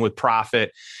dealing with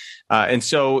profit. And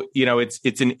so,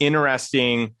 it's an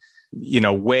interesting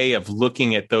way of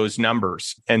looking at those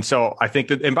numbers. And so I think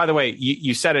that, and by the way,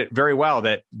 you said it very well,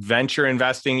 that venture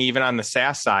investing, even on the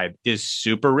SaaS side, is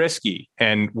super risky.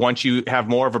 And once you have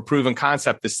more of a proven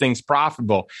concept, this thing's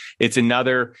profitable, it's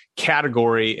another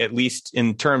category, at least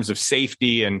in terms of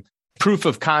safety and proof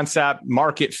of concept,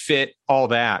 market fit, all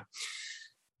that.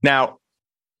 Now,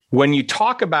 when you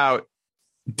talk about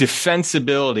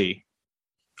defensibility,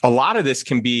 a lot of this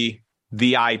can be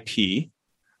the IP,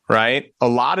 right? A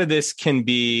lot of this can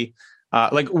be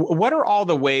what are all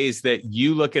the ways that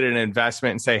you look at an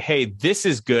investment and say, hey, this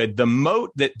is good. The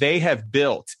moat that they have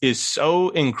built is so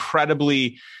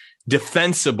incredibly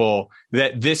defensible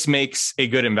that this makes a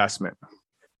good investment.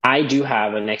 I do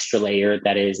have an extra layer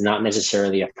that is not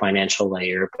necessarily a financial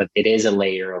layer, but it is a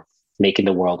layer of making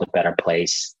the world a better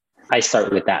place. I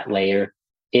start with that layer.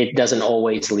 It doesn't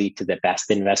always lead to the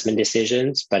best investment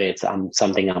decisions, but it's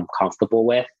something I'm comfortable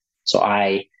with. So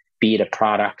be it a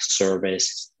product,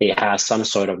 service, it has some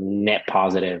sort of net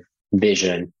positive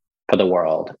vision for the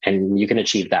world. And you can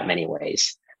achieve that many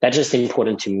ways. That's just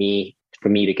important to me, for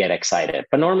me to get excited.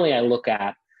 But normally I look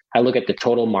at the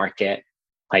total market,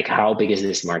 like how big is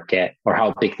this market or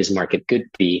how big this market could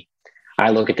be.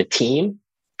 I look at the team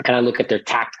and I look at their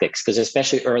tactics, because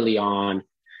especially early on,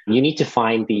 you need to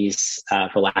find these,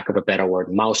 for lack of a better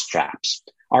word, mousetraps,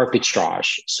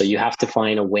 arbitrage. So you have to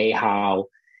find a way how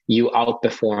you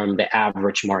outperform the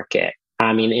average market.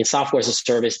 I mean, in software as a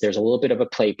service, there's a little bit of a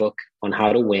playbook on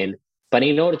how to win. But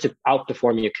in order to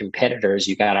outperform your competitors,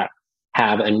 you got to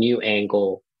have a new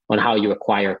angle on how you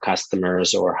acquire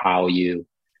customers or how you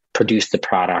produce the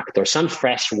product or some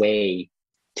fresh way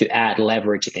to add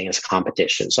leverage against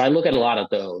competition. So I look at a lot of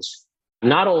those.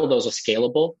 Not all of those are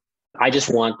scalable. I just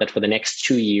want that for the next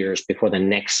 2 years before the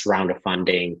next round of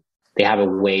funding, they have a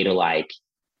way to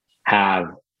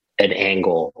have an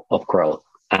angle of growth.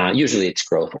 Usually it's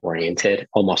growth oriented,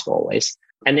 almost always.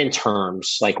 And then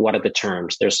terms, like what are the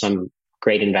terms? There's some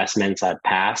great investments I've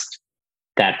passed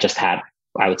that just had,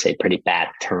 I would say, pretty bad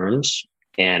terms.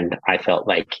 And I felt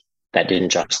like that didn't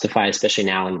justify, especially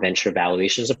now when venture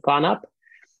valuations have gone up.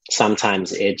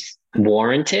 Sometimes it's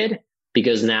warranted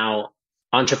because now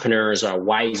entrepreneurs are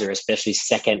wiser, especially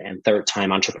second and third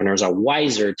time entrepreneurs are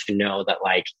wiser to know that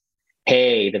like,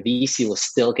 hey, the VC will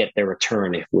still get their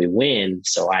return if we win.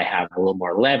 So I have a little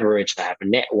more leverage. I have a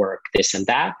network, this and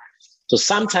that. So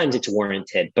sometimes it's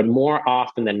warranted, but more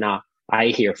often than not, I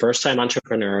hear first time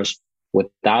entrepreneurs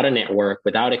without a network,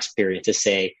 without experience to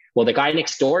say, well, the guy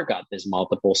next door got this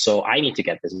multiple, so I need to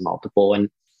get this multiple. And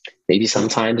maybe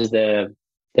sometimes the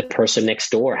person next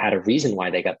door had a reason why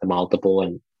they got the multiple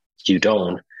and you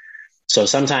don't. So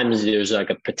sometimes there's like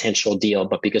a potential deal,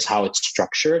 but because how it's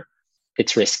structured,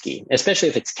 it's risky, especially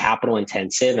if it's capital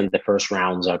intensive and the first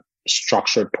rounds are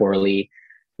structured poorly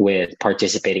with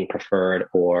participating preferred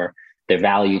or they're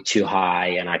valued too high.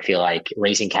 And I feel like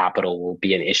raising capital will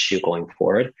be an issue going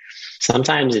forward.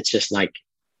 Sometimes it's just like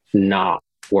not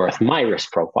worth my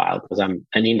risk profile because I'm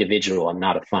an individual. I'm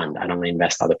not a fund. I don't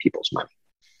invest other people's money.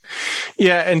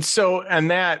 Yeah.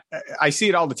 And that I see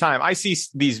it all the time. I see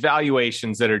these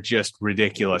valuations that are just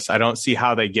ridiculous. I don't see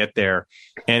how they get there.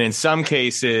 And in some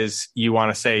cases, you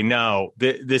want to say, no,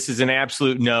 this is an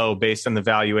absolute no based on the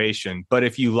valuation. But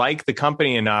if you like the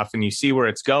company enough and you see where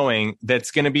it's going,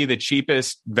 that's going to be the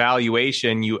cheapest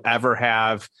valuation you ever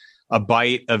have a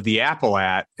bite of the apple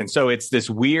at. And so it's this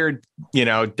weird,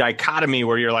 dichotomy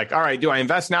where you're like, all right, do I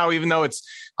invest now, even though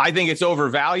I think it's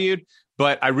overvalued?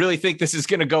 But I really think this is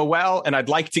going to go well. And I'd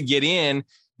like to get in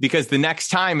because the next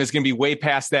time is going to be way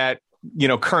past that,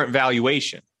 current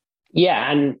valuation.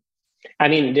 Yeah. And I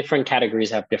mean, different categories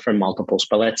have different multiples,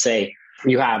 but let's say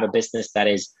you have a business that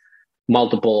is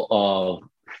multiple of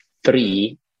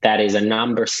 3, that is a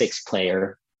number 6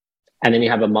 player. And then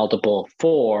you have a multiple of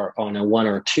 4 on a 1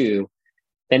 or 2,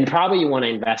 then probably you want to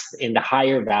invest in the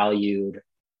higher valued,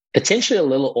 potentially a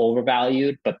little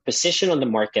overvalued, but positioned on the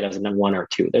market as a 1 or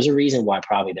 2. There's a reason why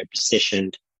probably they're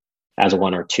positioned as a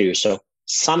 1 or 2. So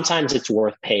sometimes it's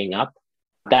worth paying up.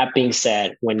 That being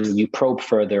said, when you probe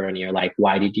further and you're like,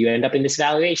 why did you end up in this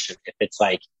valuation?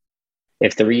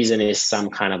 If the reason is some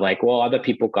kind of like, well, other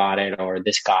people got it or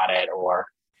this got it or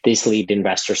this lead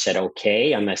investor said,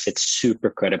 okay, unless it's super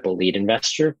credible lead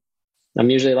investor, I'm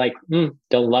usually like, don't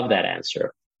love that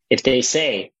answer. If they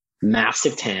say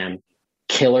massive TAM,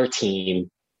 killer team,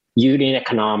 unit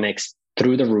economics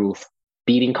through the roof,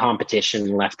 beating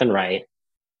competition left and right,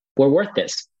 we're worth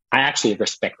this. I actually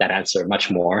respect that answer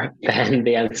much more than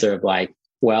the answer of like,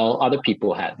 well, other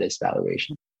people had this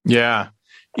valuation. Yeah.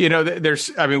 We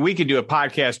could do a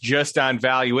podcast just on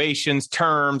valuations,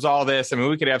 terms, all this. I mean,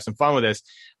 we could have some fun with this.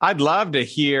 I'd love to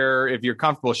hear if you're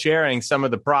comfortable sharing some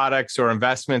of the products or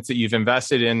investments that you've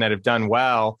invested in that have done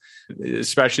well,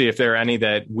 especially if there are any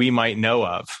that we might know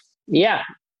of. Yeah.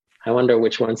 I wonder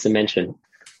which ones to mention.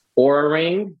 Oura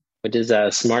Ring, which is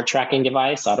a smart tracking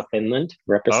device out of Finland,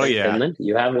 Finland.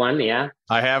 You have one, yeah?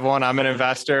 I have one. I'm an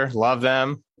investor. Love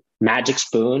them. Magic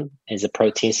Spoon is a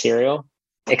protein cereal.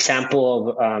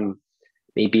 Example of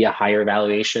maybe a higher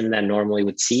valuation than normally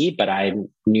would see, but I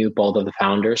knew both of the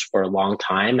founders for a long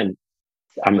time, and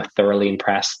I'm thoroughly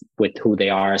impressed with who they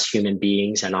are as human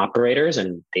beings and operators,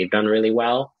 and they've done really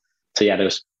well. So yeah,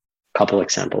 there's a couple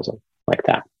examples like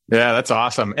that. Yeah, that's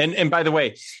awesome. And by the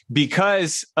way,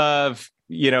 because of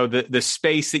the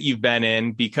space that you've been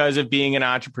in, because of being an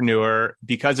entrepreneur,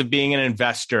 because of being an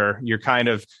investor, you're kind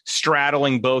of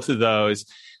straddling both of those.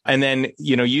 And then,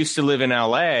 used to live in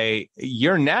LA,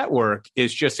 your network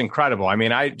is just incredible. I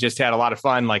mean, I just had a lot of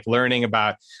fun, like learning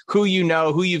about who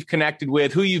who you've connected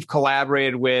with, who you've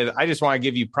collaborated with. I just want to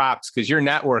give you props because your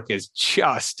network is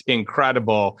just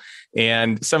incredible.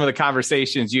 And some of the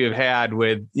conversations you have had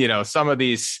with, some of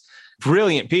these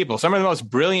brilliant people, some of the most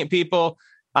brilliant people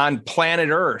on planet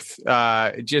Earth,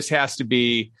 it just has to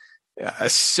be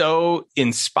so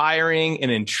inspiring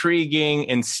and intriguing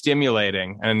and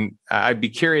stimulating. And I'd be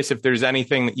curious if there's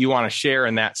anything that you want to share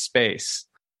in that space.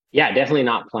 Yeah, definitely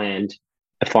not planned.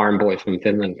 A farm boy from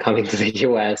Finland coming to the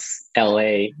US,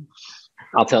 LA.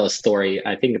 I'll tell a story.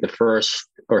 I think the first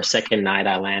or second night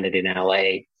I landed in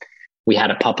LA, we had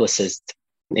a publicist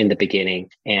in the beginning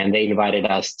and they invited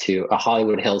us to a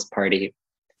Hollywood Hills party.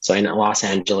 So in Los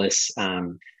Angeles,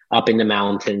 up in the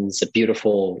mountains, a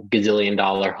beautiful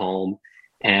gazillion-dollar home.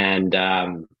 And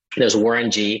there's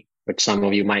Warren G, which some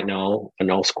of you might know,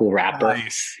 an old school rapper.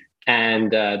 Nice.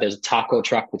 And there's a taco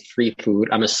truck with free food.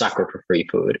 I'm a sucker for free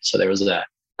food. So there was a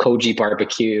Koji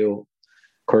barbecue,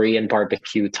 Korean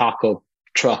barbecue, taco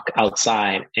truck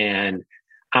outside, and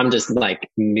I'm just like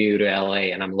new to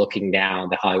LA, and I'm looking down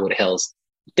the Hollywood Hills.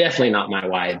 Definitely not my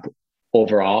vibe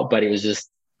overall, but it was just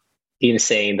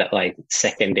insane that like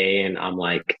second day, and I'm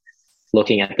like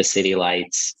looking at the city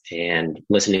lights and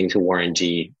listening to Warren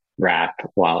G rap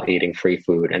while eating free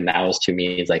food. And that was, to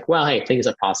me, it's like, well, hey, things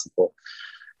are possible.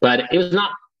 But it was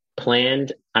not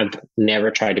planned. I've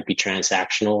never tried to be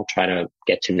transactional, try to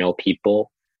get to know people.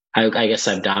 I guess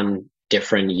I've done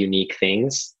different unique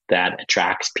things that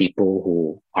attracts people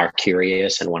who are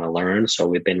curious and want to learn. So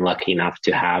we've been lucky enough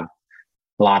to have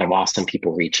a lot of awesome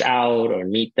people reach out or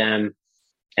meet them.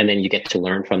 And then you get to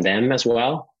learn from them as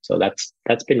well. So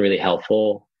that's been really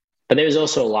helpful. But there's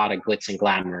also a lot of glitz and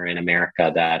glamour in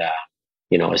America that,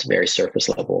 is very surface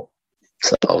level.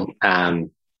 So,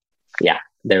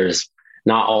 there's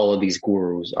not all of these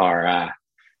gurus are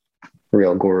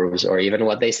real gurus or even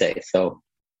what they say. So,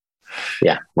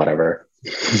 yeah, whatever.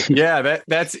 Yeah,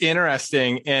 that's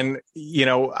interesting. And,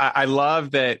 I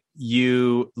love that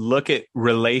you look at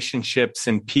relationships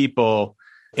and people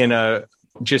in a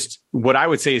just what I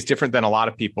would say is different than a lot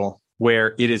of people,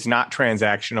 where it is not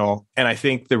transactional. And I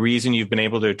think the reason you've been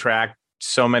able to attract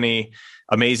so many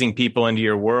amazing people into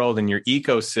your world and your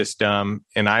ecosystem,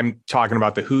 and I'm talking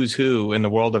about the who's who in the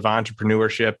world of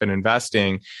entrepreneurship and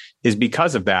investing, is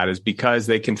because of that, is because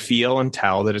they can feel and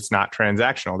tell that it's not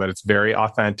transactional, that it's very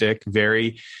authentic,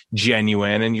 very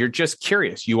genuine, and you're just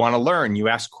curious. You want to learn, you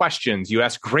ask questions, you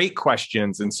ask great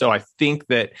questions. And so I think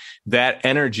that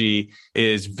energy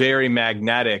is very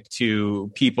magnetic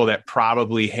to people that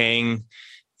probably hang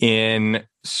in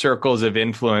circles of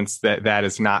influence that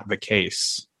is not the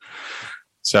case.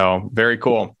 So very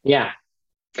cool. Yeah.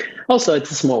 Also, it's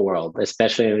a small world,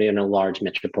 especially in a large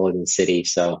metropolitan city.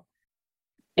 So,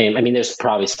 there's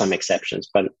probably some exceptions,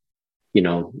 but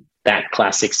that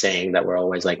classic saying that we're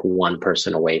always like one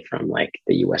person away from like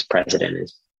the US president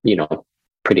is,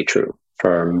 pretty true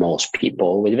for most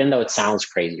people, even though it sounds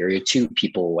crazy, or you're two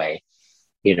people away.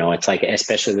 It's like,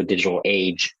 especially the digital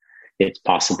age, it's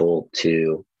possible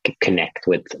to connect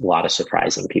with a lot of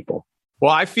surprising people.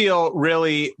 Well, I feel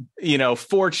really,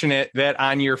 fortunate that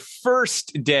on your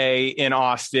first day in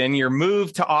Austin, your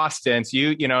move to Austin, so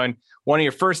and one of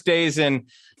your first days in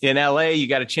LA, you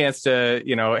got a chance to,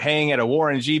 hang at a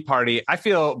Warren G party. I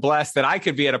feel blessed that I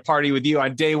could be at a party with you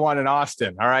on day one in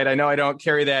Austin. All right. I know I don't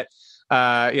carry that,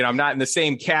 I'm not in the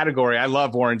same category. I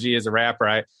love Warren G as a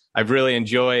rapper. I've really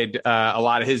enjoyed a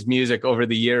lot of his music over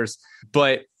the years,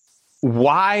 but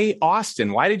why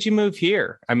Austin? Why did you move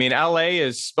here? LA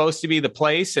is supposed to be the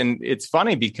place. And it's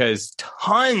funny because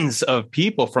tons of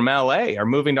people from LA are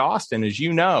moving to Austin, as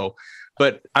you know.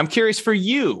 But I'm curious for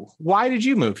you, why did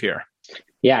you move here?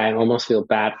 Yeah, I almost feel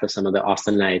bad for some of the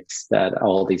Austinites that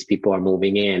all these people are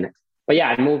moving in. But yeah,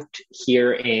 I moved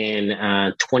here in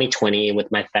 2020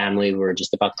 with my family. We were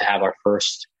just about to have our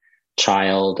first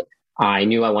child. I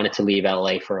knew I wanted to leave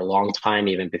LA for a long time,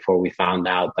 even before we found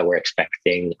out that we're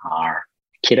expecting our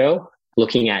kiddo,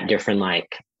 looking at different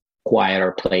like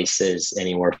quieter places,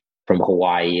 anywhere from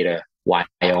Hawaii to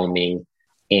Wyoming.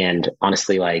 And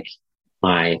honestly, like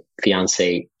my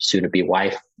fiance, soon to be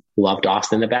wife, loved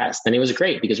Austin the best. And it was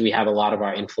great because we have a lot of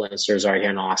our influencers are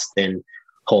here in Austin,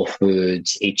 Whole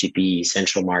Foods, H-E-B,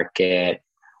 Central Market,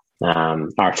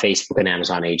 our Facebook and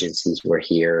Amazon agencies were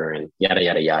here, and yada,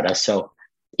 yada, yada. So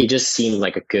it just seemed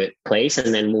like a good place.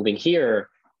 And then moving here,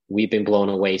 we've been blown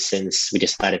away since we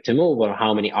decided to move, or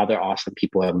how many other awesome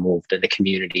people have moved in the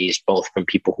communities, both from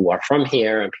people who are from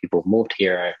here and people who moved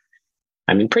here.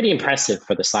 Pretty impressive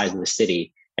for the size of the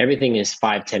city. Everything is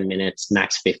 5-10 minutes,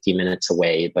 max 50 minutes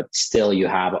away, but still you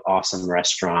have awesome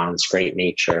restaurants, great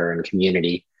nature and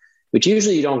community, which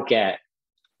usually you don't get.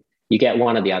 You get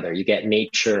one or the other. You get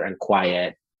nature and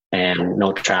quiet and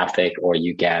no traffic, or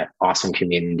you get awesome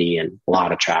community and a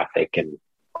lot of traffic and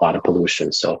a lot of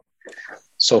pollution. So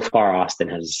far, Austin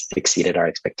has exceeded our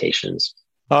expectations.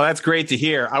 Oh, that's great to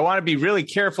hear. I want to be really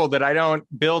careful that I don't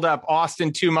build up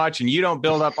Austin too much and you don't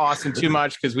build up Austin too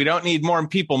much, because we don't need more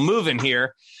people moving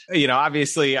here.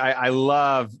 Obviously, I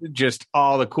love just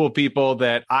all the cool people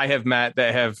that I have met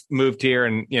that have moved here.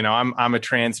 And, I'm a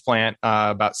transplant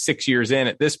about 6 years in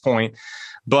at this point.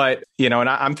 But, and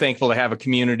I'm thankful to have a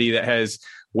community that has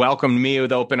welcomed me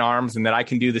with open arms and that I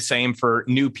can do the same for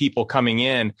new people coming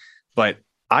in. But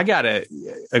I got to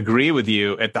agree with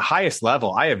you at the highest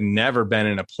level. I have never been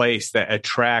in a place that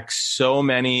attracts so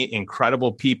many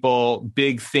incredible people,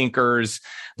 big thinkers,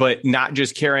 but not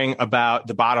just caring about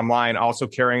the bottom line, also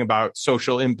caring about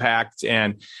social impact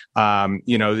and,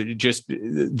 just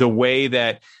the way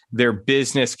that their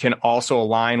business can also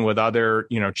align with other,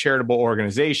 charitable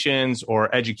organizations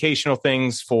or educational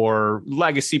things for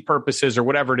legacy purposes or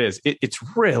whatever it is. It's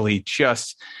really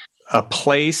just a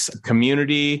place, a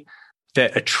community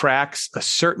that attracts a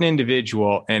certain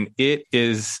individual, and it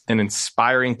is an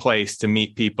inspiring place to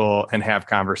meet people and have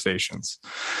conversations.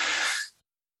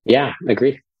 Yeah,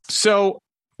 agree. So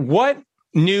what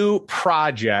new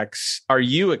projects are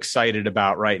you excited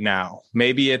about right now?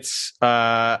 Maybe it's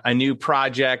a new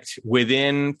project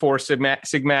within for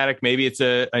Sigmatic. Maybe it's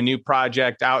a new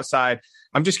project outside.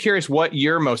 I'm just curious what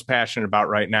you're most passionate about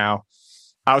right now.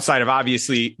 Outside of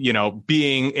obviously,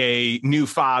 being a new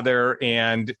father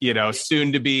and,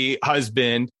 soon to be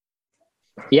husband.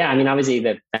 Yeah. I mean, obviously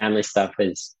the family stuff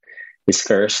is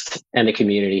first, and the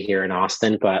community here in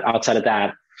Austin. But outside of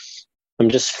that, I'm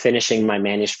just finishing my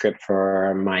manuscript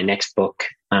for my next book.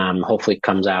 Hopefully it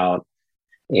comes out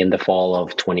in the fall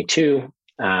of 22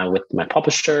 with my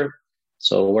publisher.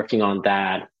 So working on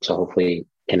that. So hopefully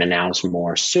can announce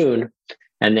more soon.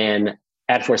 And then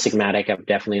at For Sigmatic, I've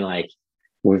definitely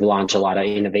we've launched a lot of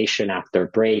innovation after a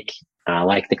break,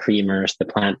 like the creamers, the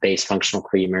plant-based functional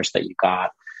creamers that you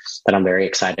got that I'm very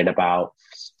excited about.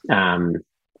 And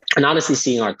honestly,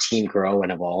 seeing our team grow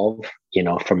and evolve,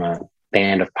 from a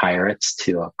band of pirates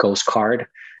to a Coast Guard,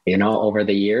 over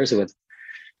the years with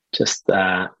just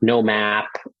no map,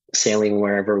 sailing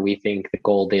wherever we think the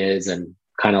gold is and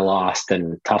kind of lost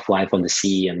and tough life on the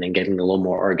sea, and then getting a little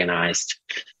more organized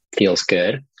feels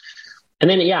good. And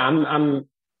then, yeah, I'm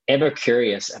ever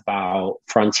curious about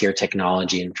frontier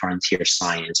technology and frontier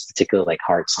science, particularly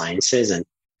hard sciences, and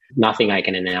nothing I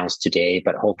can announce today,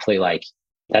 but hopefully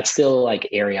that's still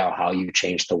area of how you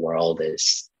change the world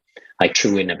is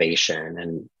true innovation.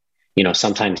 And,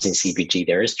 sometimes in CPG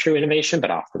there is true innovation,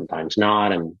 but oftentimes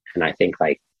not. And I think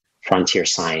frontier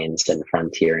science and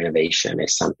frontier innovation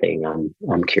is something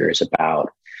I'm curious about.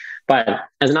 But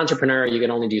as an entrepreneur, you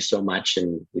can only do so much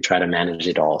and you try to manage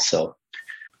it all.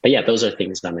 But yeah, those are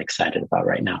things I'm excited about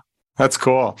right now. That's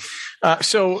cool.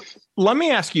 So let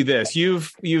me ask you this.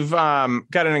 You've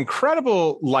got an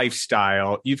incredible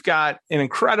lifestyle. You've got an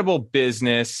incredible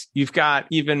business. You've got,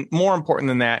 even more important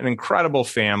than that, an incredible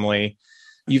family.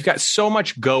 You've got so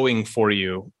much going for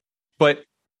you, but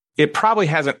it probably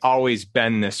hasn't always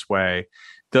been this way.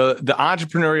 The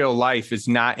entrepreneurial life is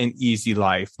not an easy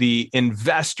life. The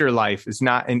investor life is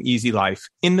not an easy life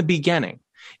in the beginning.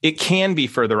 It can be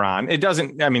further on. It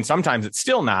doesn't, sometimes it's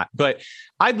still not, but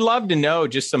I'd love to know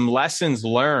just some lessons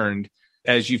learned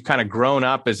as you've kind of grown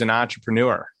up as an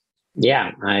entrepreneur.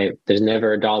 Yeah, there's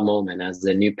never a dull moment as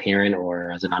a new parent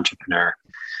or as an entrepreneur.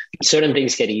 Certain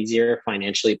things get easier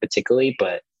financially, particularly,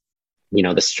 but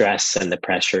the stress and the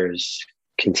pressures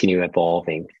continue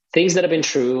evolving. Things that have been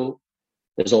true,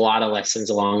 there's a lot of lessons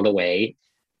along the way,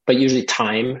 but usually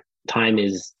time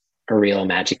is a real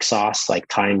magic sauce.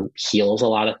 Time heals a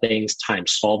lot of things. Time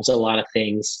solves a lot of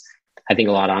things. I think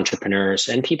a lot of entrepreneurs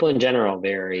and people in general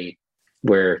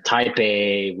we're type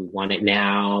A, we want it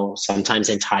now, sometimes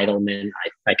entitlement.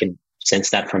 I can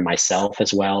sense that from myself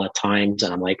as well at times.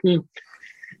 And I'm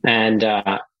And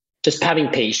just having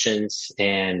patience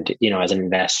and, as an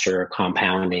investor,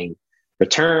 compounding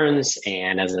returns,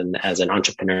 and as an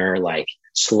entrepreneur,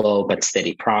 slow but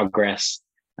steady progress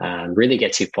really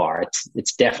gets you far.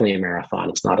 It's definitely a marathon.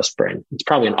 It's not a sprint. It's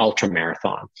probably an ultra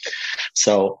marathon.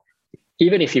 So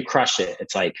even if you crush it,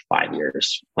 it's 5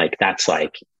 years. That's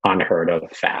unheard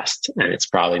of fast. And it's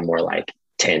probably more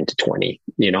 10 to 20,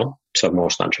 so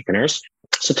most entrepreneurs.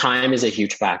 So time is a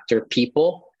huge factor.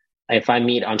 People, if I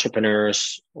meet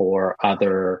entrepreneurs or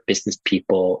other business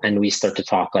people and we start to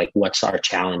talk what's our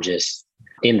challenges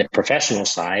in the professional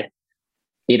side,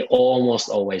 it almost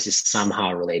always is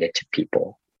somehow related to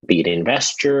people, be it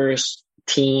investors,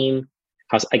 team,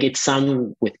 I get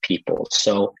some with people.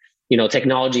 So,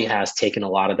 technology has taken a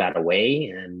lot of that away,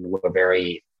 and we're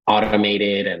very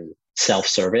automated and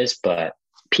self-service, but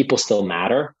people still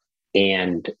matter.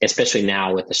 And especially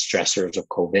now with the stressors of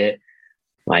COVID,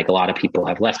 a lot of people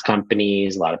have left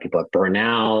companies, a lot of people have burned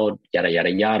out, yada,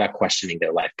 yada, yada, questioning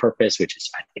their life purpose, which is,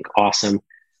 I think, awesome.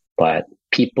 But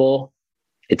people,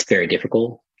 it's very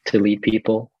difficult to lead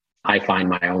people. I find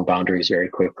my own boundaries very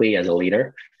quickly as a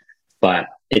leader, but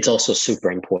it's also super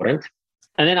important.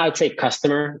 And then I would say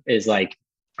customer is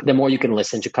the more you can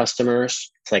listen to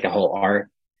customers, it's a whole art,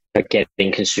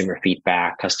 getting consumer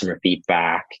feedback, customer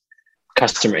feedback,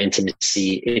 customer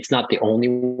intimacy. It's not the only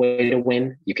way to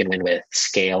win. You can win with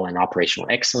scale and operational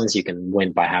excellence. You can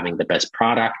win by having the best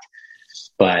product,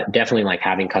 but definitely like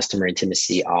having customer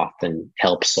intimacy often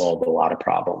helps solve a lot of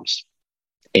problems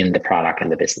in the product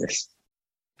and the business.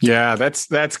 Yeah,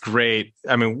 that's great.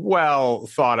 I mean, well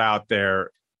thought out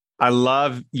there. I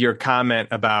love your comment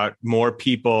about more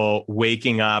people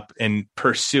waking up and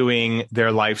pursuing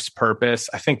their life's purpose.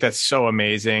 I think that's so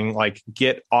amazing. Like,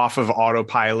 get off of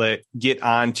autopilot, get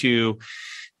onto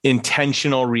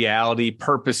intentional reality,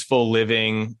 purposeful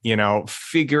living,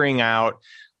 figuring out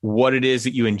what it is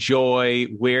that you enjoy,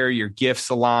 where your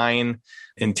gifts align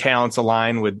and talents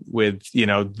align with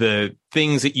the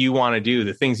things that you want to do,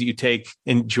 the things that you take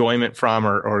enjoyment from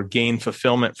or gain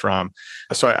fulfillment from.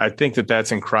 So I think that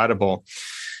that's incredible.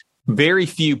 Very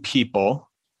few people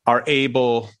are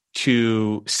able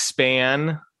to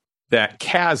span that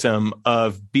chasm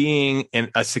of being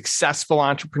a successful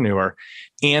entrepreneur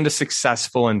and a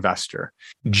successful investor.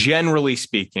 Generally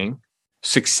speaking,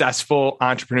 successful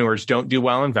entrepreneurs don't do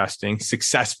well investing.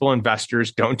 Successful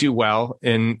investors don't do well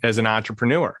as an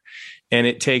entrepreneur. And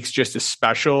it takes just a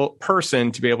special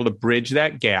person to be able to bridge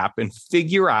that gap and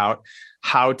figure out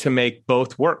how to make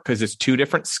both work, because it's two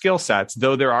different skill sets,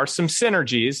 though there are some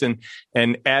synergies.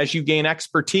 And as you gain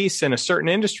expertise in a certain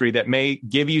industry, that may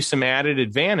give you some added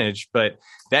advantage, but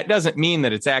that doesn't mean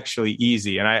that it's actually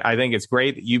easy. And I think it's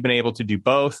great that you've been able to do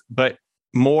both. But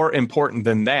more important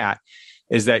than that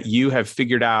is that you have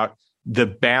figured out the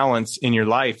balance in your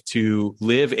life to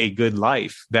live a good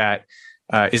life that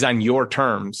is on your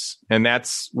terms. And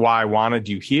that's why I wanted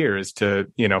you here, is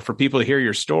to, for people to hear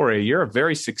your story. You're a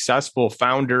very successful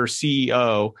founder,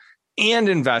 CEO, and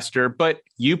investor, but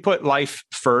you put life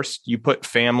first, you put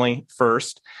family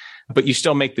first, but you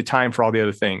still make the time for all the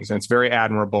other things. And it's very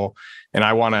admirable. And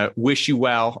I want to wish you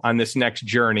well on this next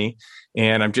journey.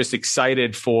 And I'm just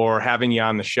excited for having you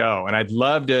on the show. And I'd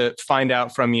love to find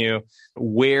out from you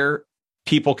where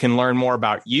people can learn more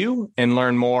about you and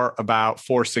learn more about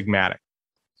Four Sigmatic.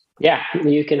 Yeah,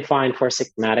 you can find Four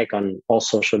Sigmatic on all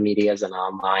social medias and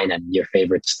online and your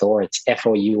favorite store. It's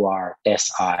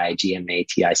FOURSIGMATIC.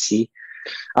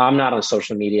 I'm not on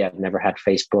social media. I've never had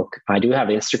Facebook. I do have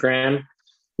Instagram,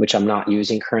 which I'm not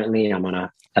using currently. I'm on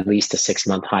at least a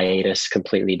 6-month hiatus,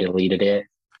 completely deleted it.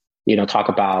 Talk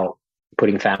about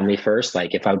putting family first.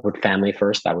 Like, if I would put family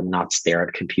first, I would not stare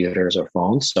at computers or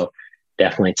phones. So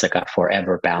definitely it's like a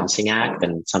forever balancing act.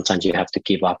 And sometimes you have to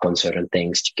give up on certain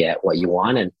things to get what you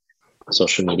want. And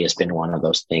social media has been one of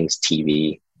those things,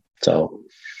 TV. So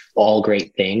all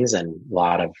great things and a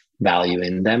lot of value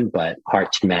in them, but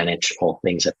hard to manage all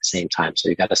things at the same time. So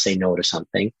you got to say no to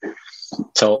something.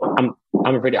 So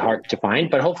I'm pretty hard to find,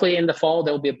 but hopefully in the fall,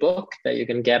 there'll be a book that you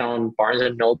can get on Barnes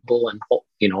and Noble and,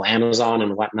 Amazon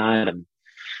and whatnot. And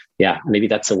yeah, maybe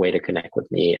that's a way to connect with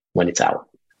me when it's out.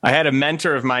 I had a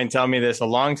mentor of mine tell me this a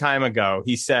long time ago.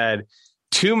 He said,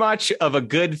 too much of a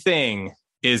good thing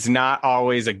is not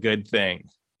always a good thing.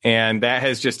 And that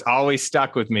has just always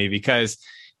stuck with me, because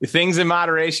things in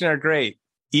moderation are great.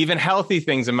 Even healthy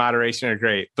things in moderation are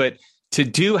great. But to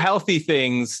do healthy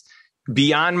things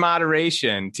beyond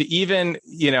moderation, to even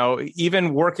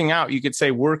working out, you could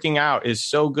say working out is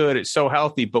so good, it's so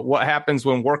healthy. But what happens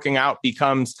when working out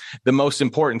becomes the most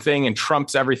important thing and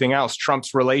trumps everything else,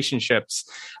 trumps relationships?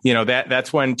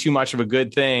 That's when too much of a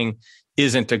good thing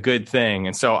isn't a good thing.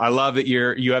 And so I love that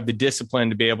you have the discipline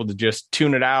to be able to just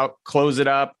tune it out, close it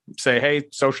up, say, hey,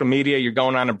 social media, you're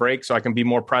going on a break so I can be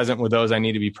more present with those I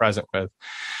need to be present with.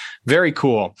 Very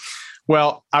cool.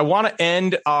 Well, I want to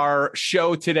end our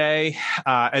show today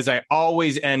as I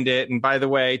always end it. And by the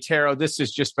way, Tero, this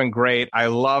has just been great. I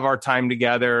love our time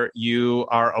together. You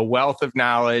are a wealth of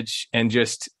knowledge and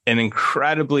just an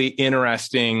incredibly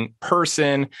interesting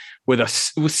person with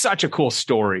such a cool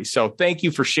story. So thank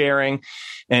you for sharing.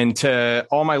 And to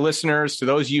all my listeners, to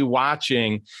those of you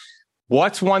watching,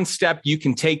 what's one step you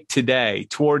can take today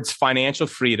towards financial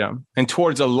freedom and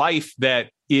towards a life that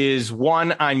is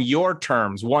one on your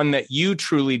terms, one that you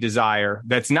truly desire,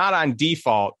 that's not on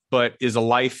default, but is a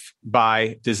life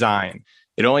by design?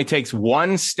 It only takes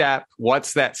one step.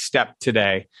 What's that step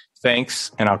today?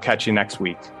 Thanks, and I'll catch you next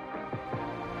week.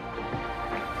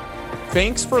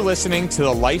 Thanks for listening to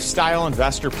the Lifestyle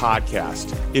Investor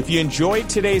Podcast. If you enjoyed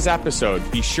today's episode,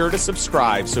 be sure to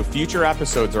subscribe so future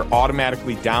episodes are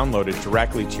automatically downloaded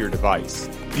directly to your device.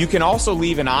 You can also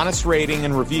leave an honest rating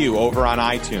and review over on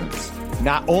iTunes.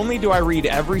 Not only do I read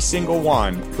every single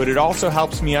one, but it also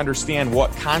helps me understand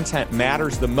what content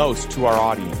matters the most to our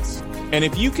audience. And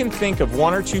if you can think of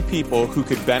one or two people who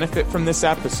could benefit from this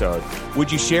episode,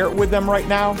 would you share it with them right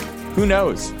now? Who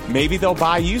knows? Maybe they'll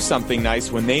buy you something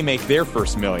nice when they make their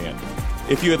first million.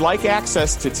 If you would like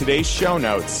access to today's show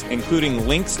notes, including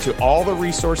links to all the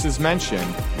resources mentioned,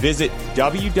 visit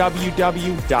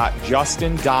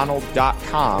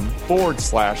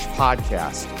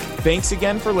www.justindonald.com/podcast. Thanks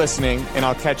again for listening, and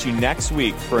I'll catch you next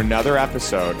week for another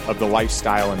episode of The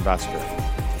Lifestyle Investor.